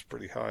percentage was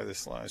pretty high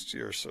this last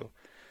year, so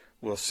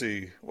we'll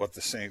see what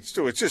the Saints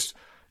do. It's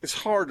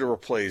hard to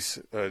replace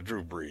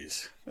Drew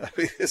Brees. I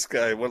mean, this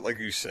guy, like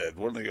you said,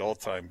 one of the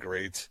all-time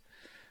greats.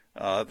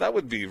 That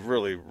would be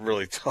really,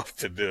 really tough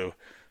to do.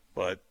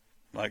 But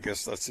I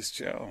guess that's his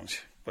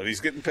challenge. But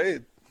he's getting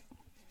paid.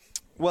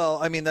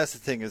 Well, I mean, that's the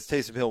thing is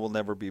Taysom Hill will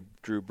never be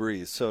Drew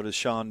Brees. So does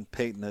Sean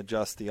Payton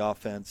adjust the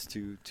offense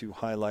to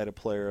highlight a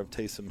player of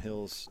Taysom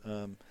Hill's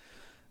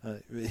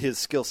his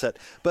skill set?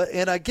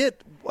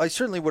 I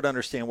certainly would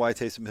understand why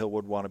Taysom Hill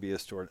would want to be a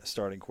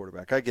starting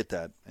quarterback. I get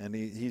that, and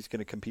he's going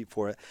to compete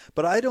for it.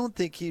 But I don't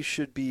think he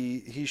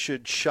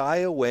should shy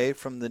away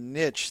from the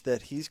niche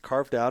that he's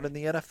carved out in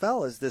the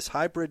NFL as this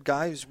hybrid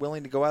guy who's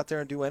willing to go out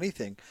there and do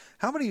anything.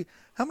 How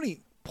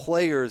many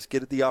players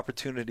get the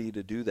opportunity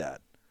to do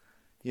that?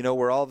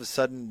 Where all of a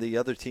sudden the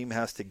other team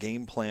has to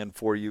game plan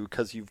for you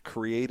because you've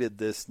created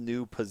this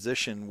new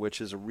position,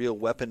 which is a real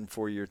weapon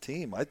for your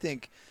team. I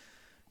think,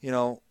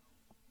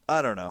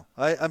 I don't know.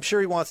 I'm sure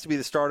he wants to be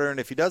the starter, and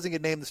if he doesn't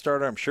get named the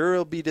starter, I'm sure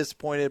he'll be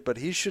disappointed, but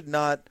he should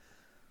not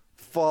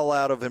fall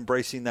out of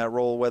embracing that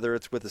role, whether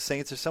it's with the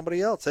Saints or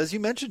somebody else. As you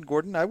mentioned,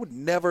 Gordon, I would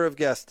never have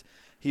guessed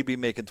he'd be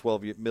making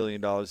 $12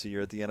 million a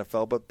year at the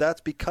NFL, but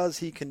that's because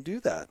he can do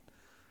that.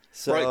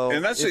 So right.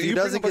 And that's if he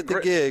doesn't get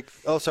the gig,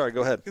 sorry,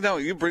 go ahead.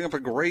 You bring up a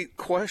great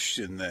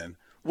question then.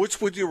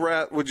 Which would you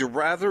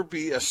rather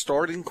be a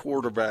starting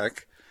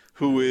quarterback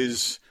who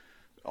is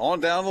on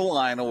down the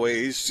line a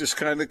ways, just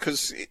kind of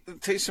because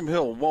Taysom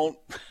Hill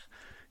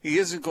he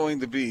isn't going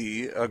to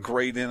be a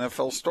great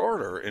NFL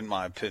starter, in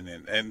my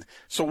opinion. And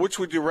so which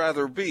would you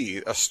rather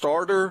be, a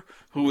starter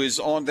who is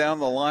on down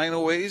the line a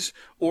ways,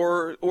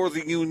 or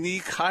the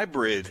unique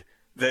hybrid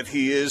that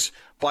he is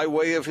by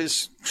way of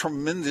his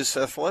tremendous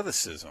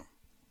athleticism?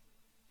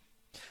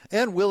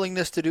 And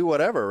willingness to do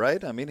whatever,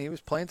 right? I mean, he was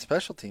playing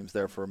special teams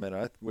there for a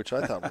minute, which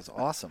I thought was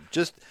awesome.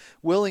 Just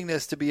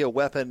willingness to be a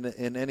weapon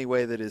in any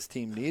way that his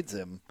team needs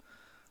him.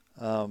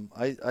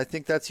 I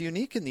think that's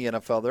unique in the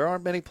NFL. There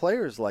aren't many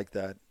players like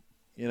that.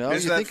 You know,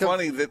 isn't that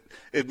funny that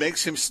it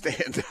makes him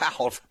stand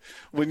out?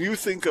 When you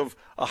think of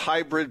a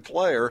hybrid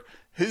player,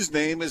 his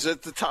name is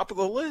at the top of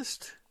the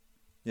list.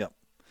 Yeah.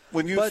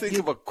 When you think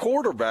of a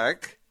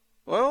quarterback,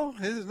 well,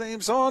 his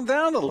name's on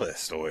down the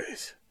list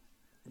always.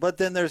 But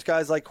then there's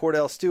guys like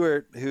Cordell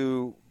Stewart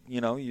who,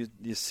 you know, you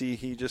see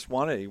he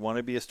wanted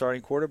to be a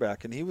starting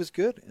quarterback, and he was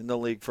good in the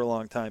league for a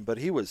long time, but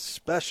he was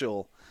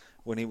special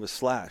when he was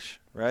Slash,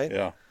 right?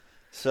 Yeah.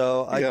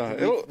 So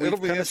it'll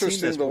be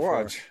interesting to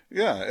watch.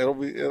 Yeah, it'll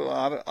be.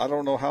 I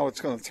don't know how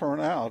it's going to turn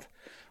out,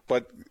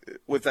 but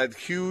with that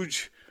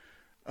huge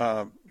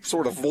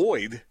sort of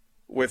void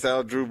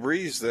without Drew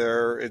Brees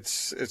there,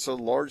 it's a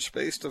large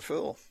space to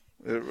fill.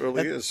 It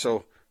really is.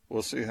 So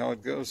we'll see how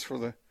it goes for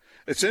the.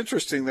 It's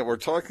interesting that we're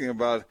talking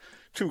about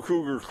two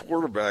Cougar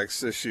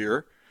quarterbacks this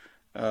year,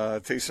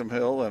 Taysom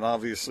Hill and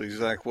obviously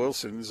Zach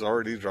Wilson is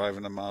already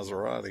driving a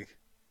Maserati,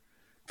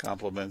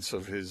 compliments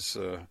of his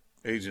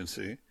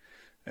agency,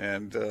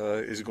 and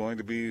is going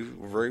to be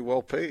very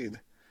well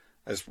paid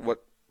as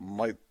what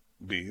might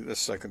be the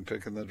second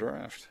pick in the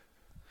draft.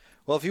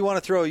 Well, if you want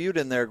to throw a Ute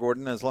in there,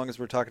 Gordon, as long as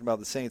we're talking about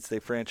the Saints, they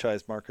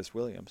franchised Marcus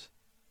Williams.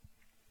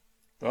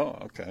 Oh,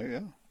 okay, yeah.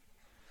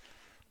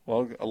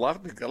 Well, a lot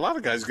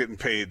of guys getting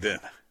paid then.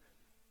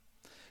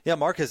 Yeah,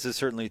 Marcus has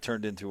certainly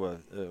turned into a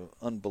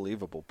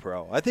unbelievable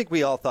pro. I think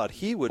we all thought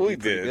he would be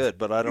pretty good,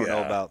 but I don't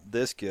know about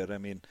this kid. I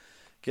mean,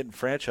 getting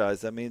franchised,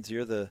 that means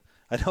you're the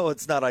 – I know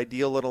it's not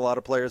ideal in a lot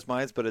of players'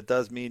 minds, but it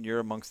does mean you're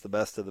amongst the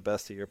best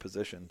of your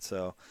position.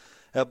 So,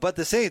 but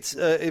the Saints,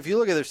 if you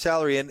look at their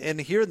salary,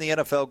 and here in the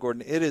NFL,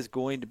 Gordon, it is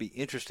going to be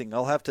interesting.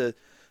 I'll have to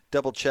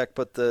double check,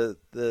 but the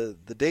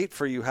date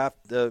for you have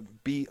to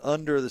be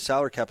under the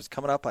salary cap is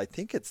coming up. I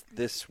think it's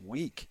this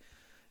week.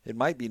 It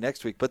might be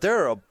next week. But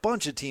there are a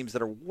bunch of teams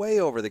that are way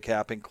over the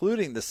cap,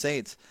 including the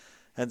Saints.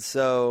 And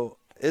so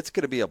it's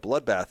going to be a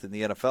bloodbath in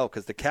the NFL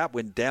because the cap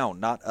went down,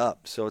 not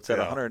up. So it's at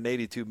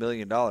 $182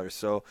 million.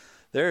 So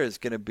there is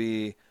going to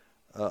be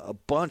a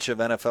bunch of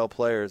NFL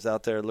players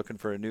out there looking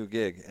for a new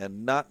gig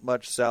and not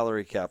much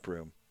salary cap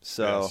room.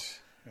 So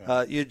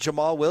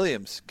Jamal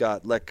Williams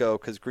got let go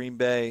because Green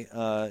Bay,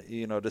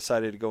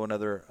 decided to go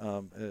another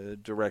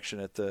direction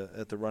at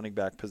the running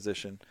back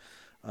position.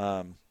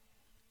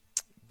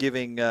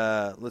 Giving,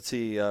 let's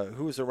see,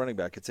 who was the running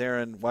back? It's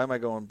Aaron. Why am I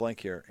going blank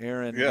here?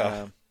 Aaron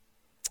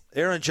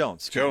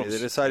Jones. They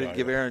decided to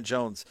give Aaron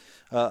Jones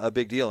a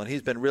big deal, and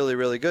he's been really,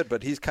 really good.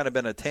 But he's kind of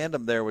been a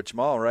tandem there with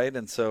Jamal, right?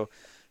 And so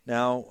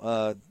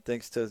now,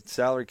 thanks to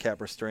salary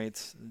cap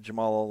restraints,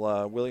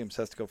 Jamal Williams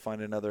has to go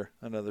find another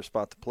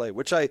spot to play,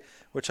 which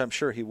I'm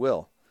sure he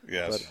will.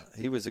 Yes.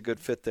 But he was a good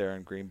fit there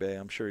in Green Bay.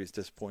 I'm sure he's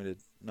disappointed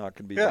not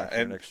going to be back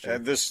here next year.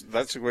 And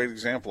that's a great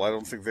example. I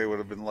don't think they would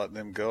have been letting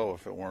him go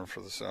if it weren't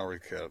for the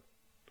salary cap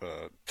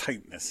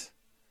tightness.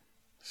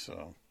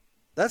 So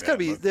that's got to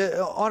be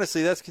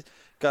honestly, that's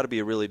got to be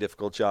a really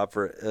difficult job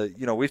for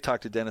we've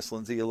talked to Dennis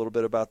Lindsay a little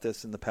bit about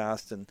this in the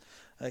past, and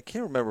I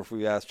can't remember if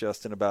we asked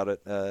Justin about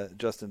it,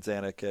 Justin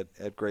Zanuck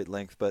at great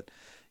length, but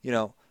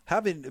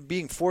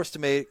being forced to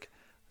make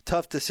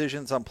tough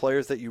decisions on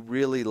players that you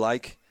really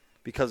like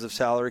because of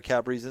salary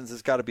cap reasons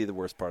has got to be the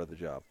worst part of the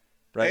job,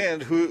 right?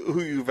 And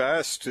who you've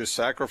asked to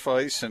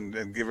sacrifice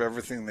and give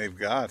everything they've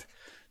got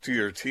to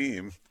your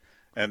team,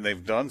 and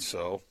they've done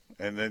so,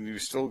 and then you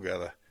still got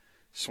to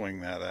swing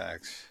that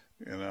axe,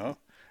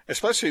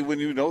 especially when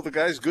you know the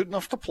guy's good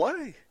enough to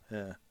play.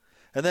 Yeah.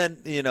 And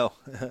then,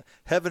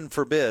 heaven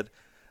forbid,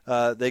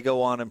 they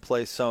go on and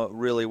play so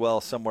really well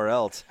somewhere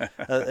else.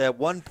 At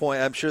one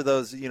point, I'm sure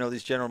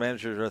these general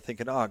managers are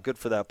thinking, "Oh, good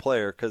for that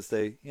player," because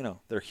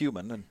they're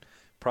human and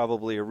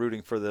probably are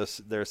rooting for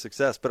their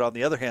success. But on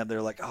the other hand,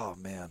 they're like, "Oh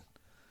man,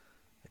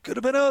 it could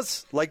have been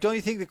us." Like, don't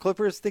you think the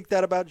Clippers think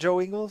that about Joe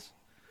Ingles?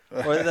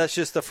 Or that's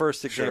just the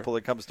first example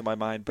that comes to my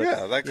mind. But,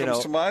 yeah, that comes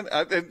to mind.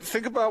 And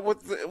think about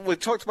we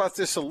talked about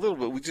this a little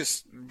bit. We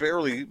just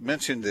barely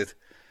mentioned it.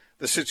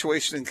 The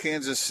situation in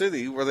Kansas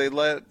City where they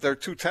let their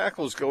two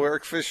tackles go,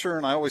 Eric Fisher,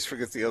 and I always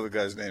forget the other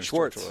guy's name.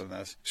 Schwartz,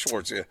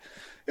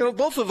 yeah.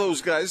 Both of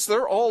those guys,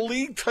 they're all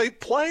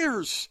league-type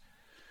players.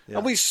 Yeah.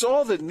 And we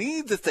saw the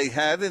need that they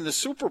had in the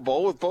Super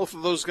Bowl with both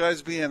of those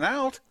guys being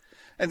out,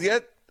 and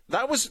yet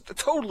that was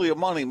totally a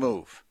money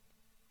move.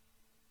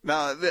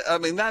 Now, I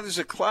mean, that is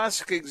a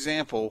classic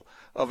example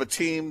of a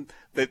team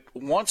that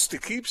wants to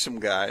keep some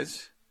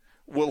guys,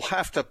 will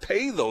have to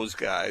pay those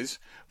guys,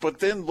 but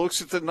then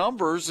looks at the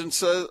numbers and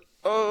says,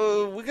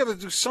 we got to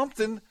do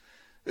something.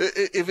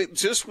 If it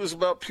just was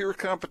about pure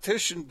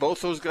competition, both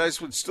those guys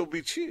would still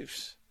be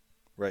Chiefs.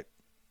 Right.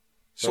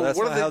 So that's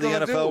not how the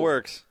NFL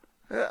works.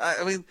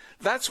 I mean,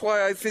 that's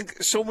why I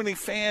think so many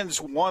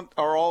fans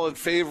are all in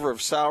favor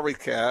of salary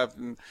cap,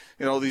 and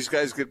these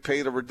guys get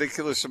paid a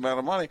ridiculous amount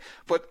of money.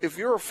 But if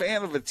you're a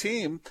fan of a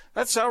team,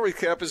 that salary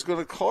cap is going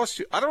to cost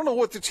you. I don't know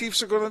what the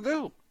Chiefs are going to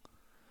do.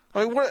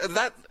 I mean,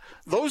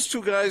 those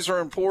two guys are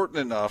important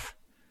enough.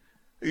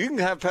 You can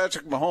have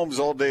Patrick Mahomes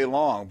all day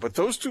long, but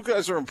those two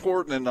guys are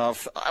important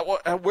enough.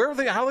 Where are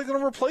they? How are they going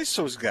to replace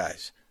those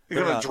guys?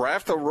 You're going to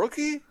draft a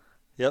rookie?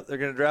 Yep, they're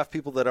going to draft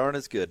people that aren't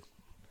as good.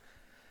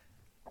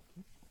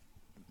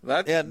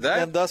 And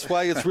that's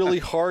why it's really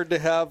hard to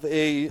have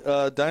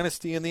a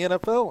dynasty in the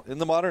NFL, in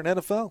the modern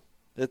NFL.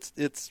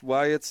 It's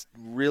why it's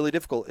really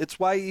difficult. It's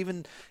why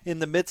even in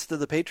the midst of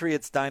the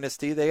Patriots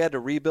dynasty, they had to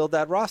rebuild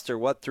that roster,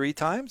 3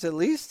 times at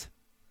least?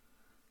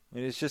 I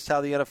mean, it's just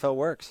how the NFL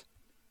works.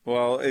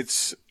 Well,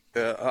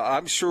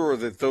 I'm sure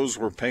that those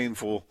were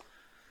painful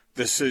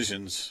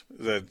decisions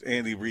that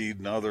Andy Reid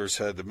and others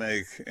had to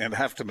make and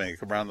have to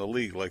make around the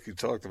league, like you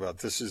talked about.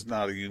 This is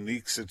not a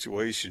unique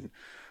situation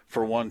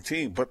for one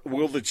team. But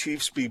will the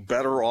Chiefs be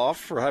better off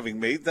for having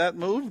made that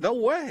move? No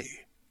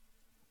way.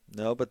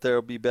 No, but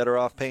they'll be better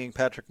off paying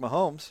Patrick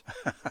Mahomes,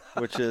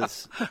 which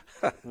is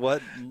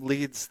what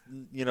leads,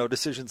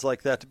 decisions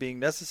like that to being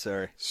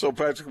necessary. So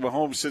Patrick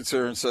Mahomes sits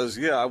there and says,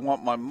 yeah, I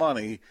want my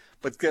money,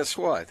 but guess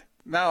what?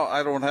 Now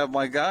I don't have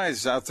my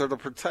guys out there to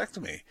protect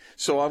me.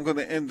 So I'm going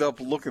to end up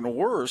looking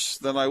worse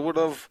than I would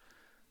have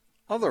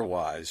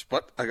otherwise.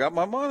 But I got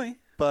my money.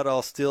 But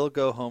I'll still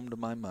go home to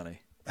my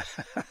money.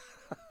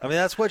 I mean,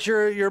 that's what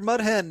your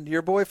mud hen,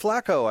 your boy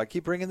Flacco. I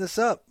keep bringing this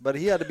up, but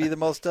he had to be the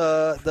most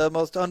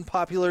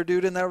unpopular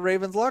dude in that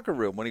Ravens locker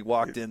room when he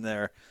walked in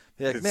there.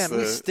 Like, man,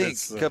 we stink,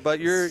 but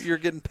you're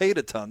getting paid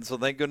a ton, so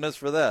thank goodness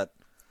for that.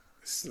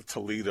 It's the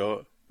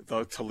Toledo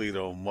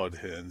Mud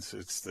Hens.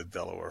 It's the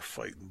Delaware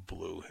Fighting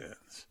Blue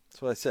Hens.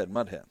 That's what I said,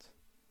 Mud Hens.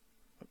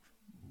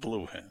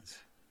 Blue Hens.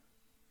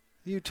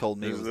 You told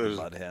me it was the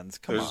Mud Hens.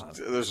 Come on.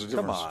 There's a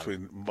difference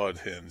between Mud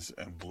Hens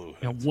and Blue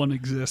Hens. Yeah, one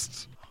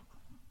exists.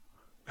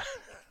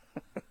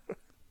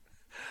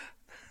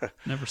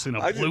 Never seen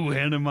a blue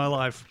hen in my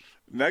life.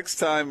 Next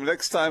time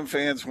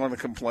fans want to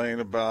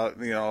complain about,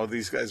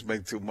 these guys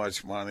make too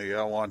much money.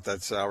 I want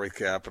that salary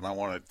cap and I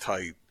want it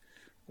tight.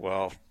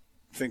 Well,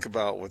 think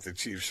about what the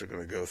Chiefs are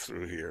going to go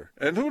through here.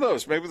 And who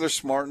knows, maybe they're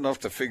smart enough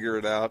to figure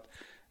it out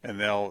and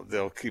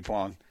they'll keep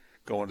on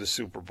going to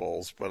Super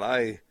Bowls. But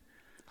I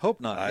hope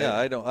not.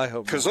 I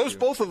hope because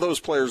both of those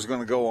players are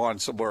going to go on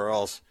somewhere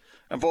else.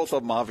 And both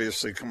of them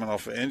obviously coming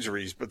off of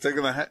injuries, but they're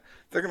going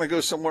to go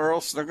somewhere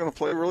else and they're going to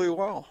play really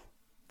well.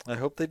 I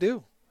hope they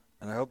do.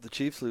 And I hope the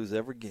Chiefs lose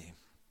every game.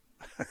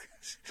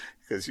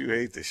 Because you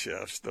hate the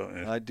chefs, don't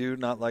you? I do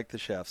not like the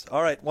chefs.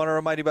 All right, want to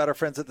remind you about our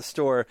friends at the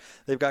store.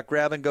 They've got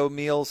grab-and-go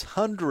meals,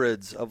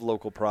 hundreds of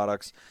local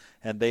products,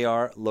 and they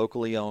are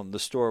locally owned. The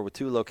store with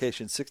 2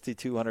 locations,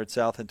 6200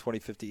 South and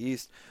 2050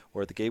 East,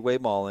 or at the Gateway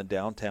Mall in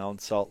downtown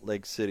Salt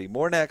Lake City.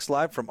 More next,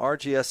 live from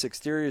RGS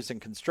Exteriors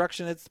and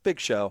Construction. It's the Big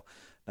Show,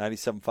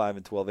 97.5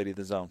 and 1280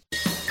 The Zone.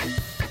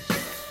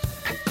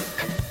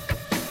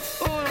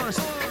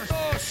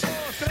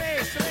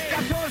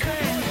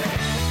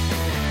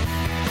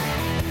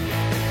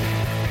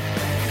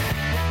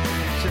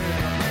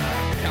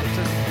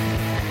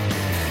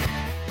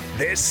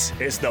 This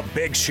is The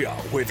Big Show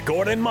with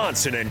Gordon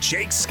Monson and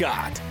Jake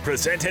Scott,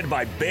 presented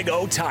by Big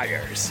O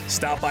Tires.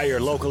 Stop by your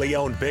locally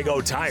owned Big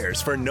O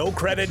Tires for no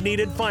credit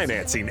needed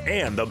financing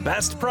and the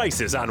best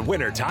prices on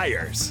winter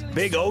tires.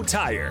 Big O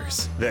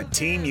Tires, the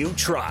team you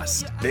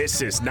trust.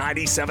 This is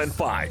 97.5,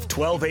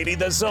 1280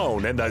 The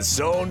Zone and the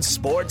Zone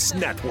Sports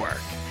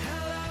Network.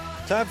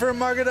 Time for a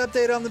market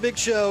update on the Big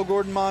Show.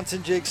 Gordon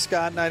Monson, Jake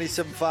Scott,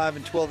 97.5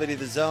 and 1280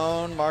 The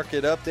Zone.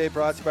 Market update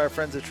brought to you by our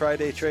friends at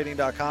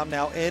TryDayTrading.com.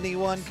 Now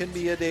anyone can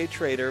be a day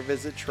trader.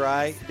 Visit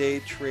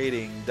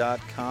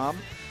TryDayTrading.com.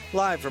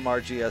 Live from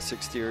RGS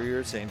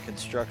Exteriors and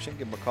Construction.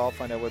 Give them a call.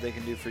 Find out what they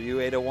can do for you.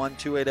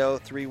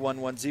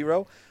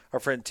 801-280-3110. Our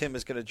friend Tim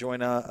is going to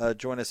join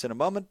us in a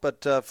moment.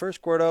 But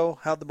first, Gordo,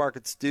 how'd the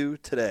markets do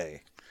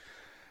today?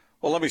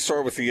 Well, let me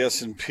start with the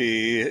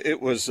S&P.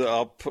 It was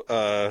up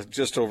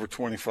just over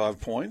 25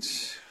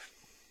 points.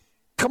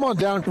 Come on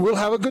down. We'll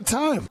have a good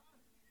time.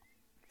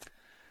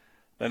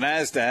 The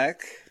NASDAQ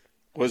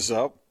was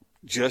up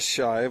just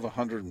shy of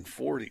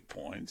 140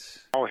 points.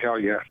 Oh, hell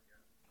yeah.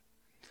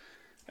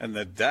 And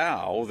the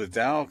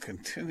Dow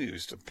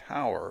continues to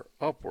power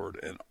upward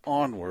and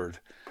onward,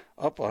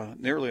 up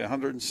nearly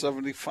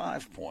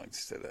 175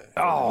 points today.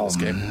 Oh,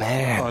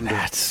 man,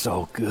 that's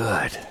so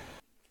good.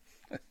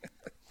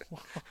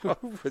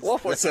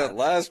 What was that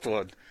last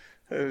one?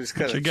 It was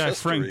kind of guy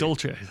Frank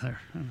Dolce there.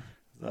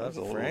 That was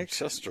a little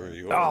Chester.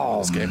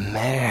 Oh,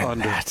 man,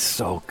 that's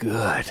so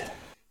good.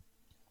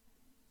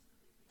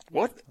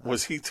 What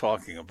was he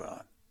talking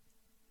about?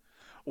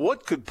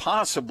 What could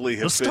possibly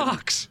have been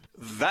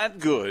that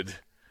good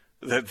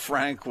that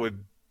Frank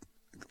would...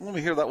 Let me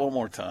hear that one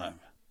more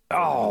time.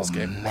 Oh,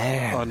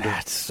 man,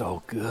 that's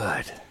so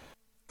good.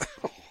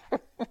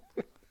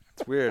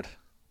 It's weird.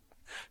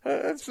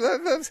 Even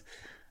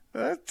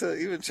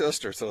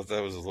Chester thought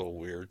that was a little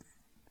weird.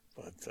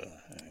 But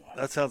anyway.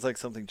 That sounds like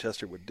something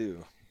Chester would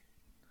do.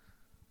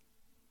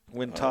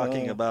 When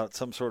talking about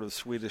some sort of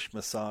Swedish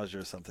massage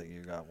or something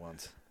you got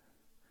once.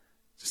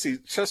 See,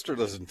 Chester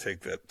doesn't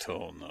take that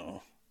tone,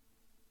 though.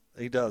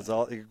 He does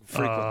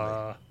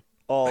frequently,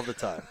 all the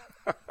time.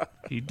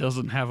 He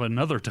doesn't have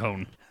another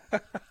tone.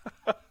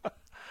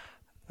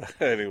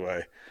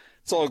 Anyway,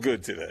 it's all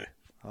good today.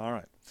 All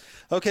right.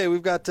 Okay,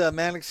 we've got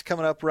Mannix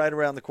coming up right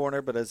around the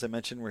corner, but as I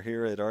mentioned, we're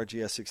here at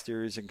RGS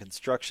Exteriors and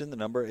Construction. The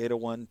number,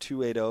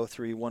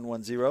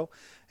 801-280-3110,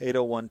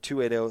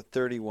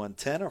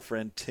 801-280-3110. Our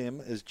friend Tim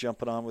is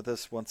jumping on with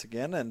us once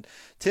again. And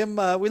Tim,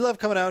 we love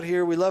coming out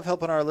here. We love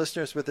helping our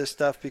listeners with this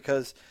stuff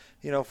because,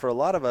 for a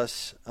lot of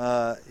us,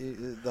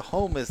 the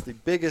home is the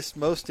biggest,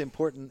 most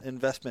important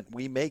investment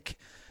we make.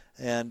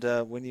 And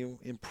when you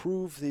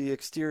improve the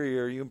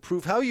exterior, you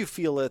improve how you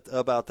feel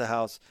about the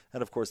house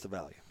and, of course, the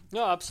value.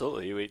 No,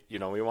 absolutely. We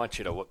want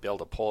you to be able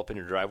to pull up in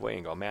your driveway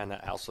and go, man,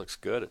 that house looks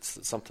good.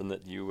 It's something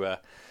that you,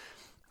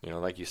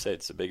 like you said,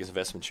 it's the biggest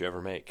investment you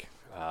ever make.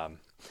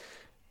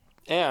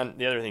 And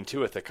the other thing,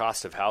 too, with the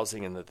cost of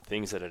housing and the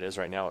things that it is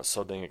right now, it's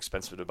so dang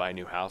expensive to buy a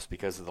new house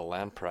because of the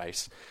land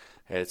price.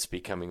 It's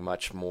becoming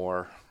much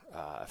more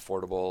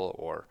affordable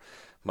or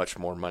much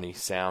more money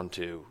sound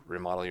to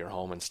remodel your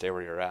home and stay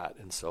where you're at.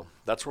 And so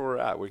that's where we're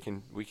at. We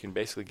can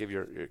basically give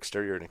your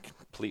exterior a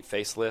complete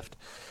facelift.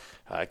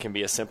 It can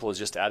be as simple as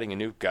just adding a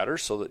new gutter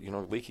so that,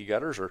 leaky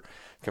gutters, or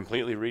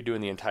completely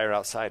redoing the entire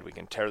outside. We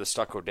can tear the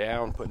stucco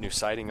down, put new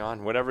siding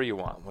on, whatever you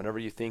want, whatever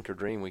you think or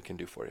dream, we can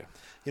do for you.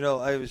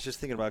 I was just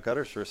thinking about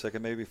gutters for a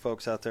second. Maybe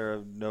folks out there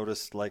have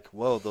noticed, like,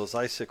 whoa, those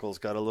icicles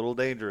got a little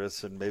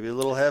dangerous and maybe a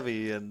little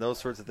heavy and those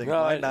sorts of things.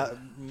 Now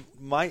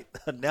might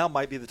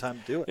be the time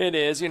to do it. It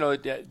is.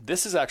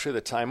 This is actually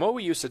the time. What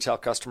we used to tell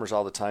customers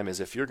all the time is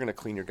if you're going to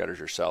clean your gutters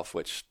yourself,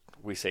 which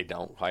we say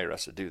don't hire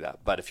us to do that,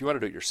 but if you want to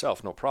do it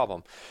yourself, no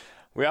problem.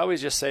 We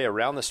always just say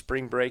around the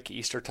spring break,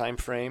 Easter time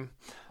frame,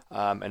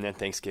 and then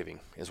Thanksgiving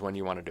is when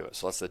you want to do it.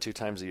 So that's the 2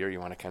 times a year you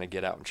want to kind of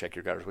get out and check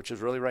your gutters, which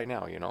is really right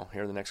now,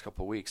 here in the next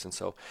couple of weeks. And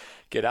so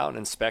get out and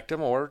inspect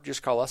them, or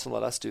just call us and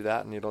let us do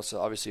that. And it's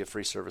obviously a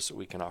free service that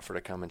we can offer to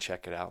come and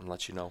check it out and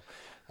let you know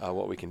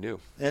what we can do.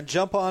 And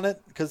jump on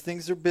it because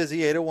things are busy.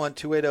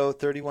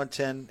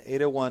 801-280-3110,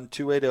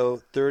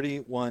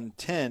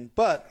 801-280-3110.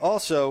 But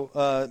also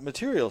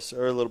materials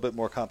are a little bit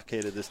more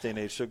complicated this day and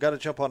age, so got to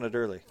jump on it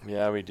early.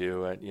 Yeah, we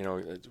do.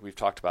 We've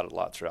talked about it a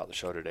lot throughout the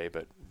show today,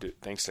 but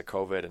thanks to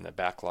COVID and the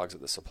backlogs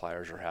that the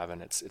suppliers are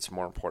having, it's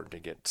more important to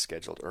get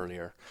scheduled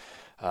earlier.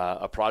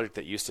 A project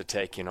that used to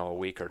take, a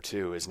week or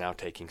 2 is now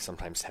taking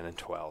sometimes 10 and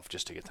 12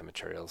 just to get the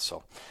materials.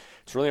 So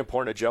it's really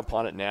important to jump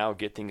on it now,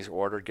 get things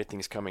ordered, get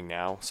things coming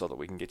now so that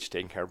we can get you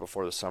taken care of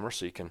before the summer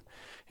so you can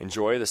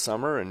enjoy the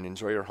summer and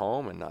enjoy your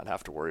home and not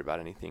have to worry about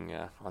anything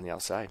on the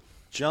outside.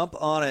 Jump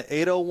on it,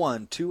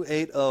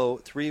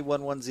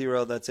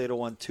 801-280-3110. That's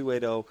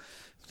 801-280-3110,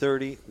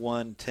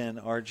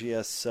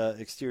 RGS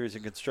Exteriors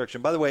and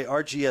Construction. By the way,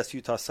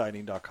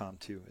 RGSUtahSiding.com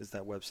too is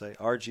that website,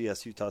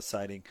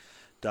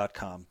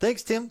 RGSUtahSiding.com.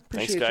 Thanks, Tim.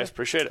 Thanks, guys.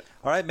 Appreciate it.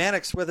 All right,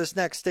 Mannix with us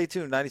next. Stay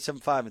tuned. 97.5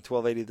 and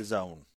 1280 The Zone.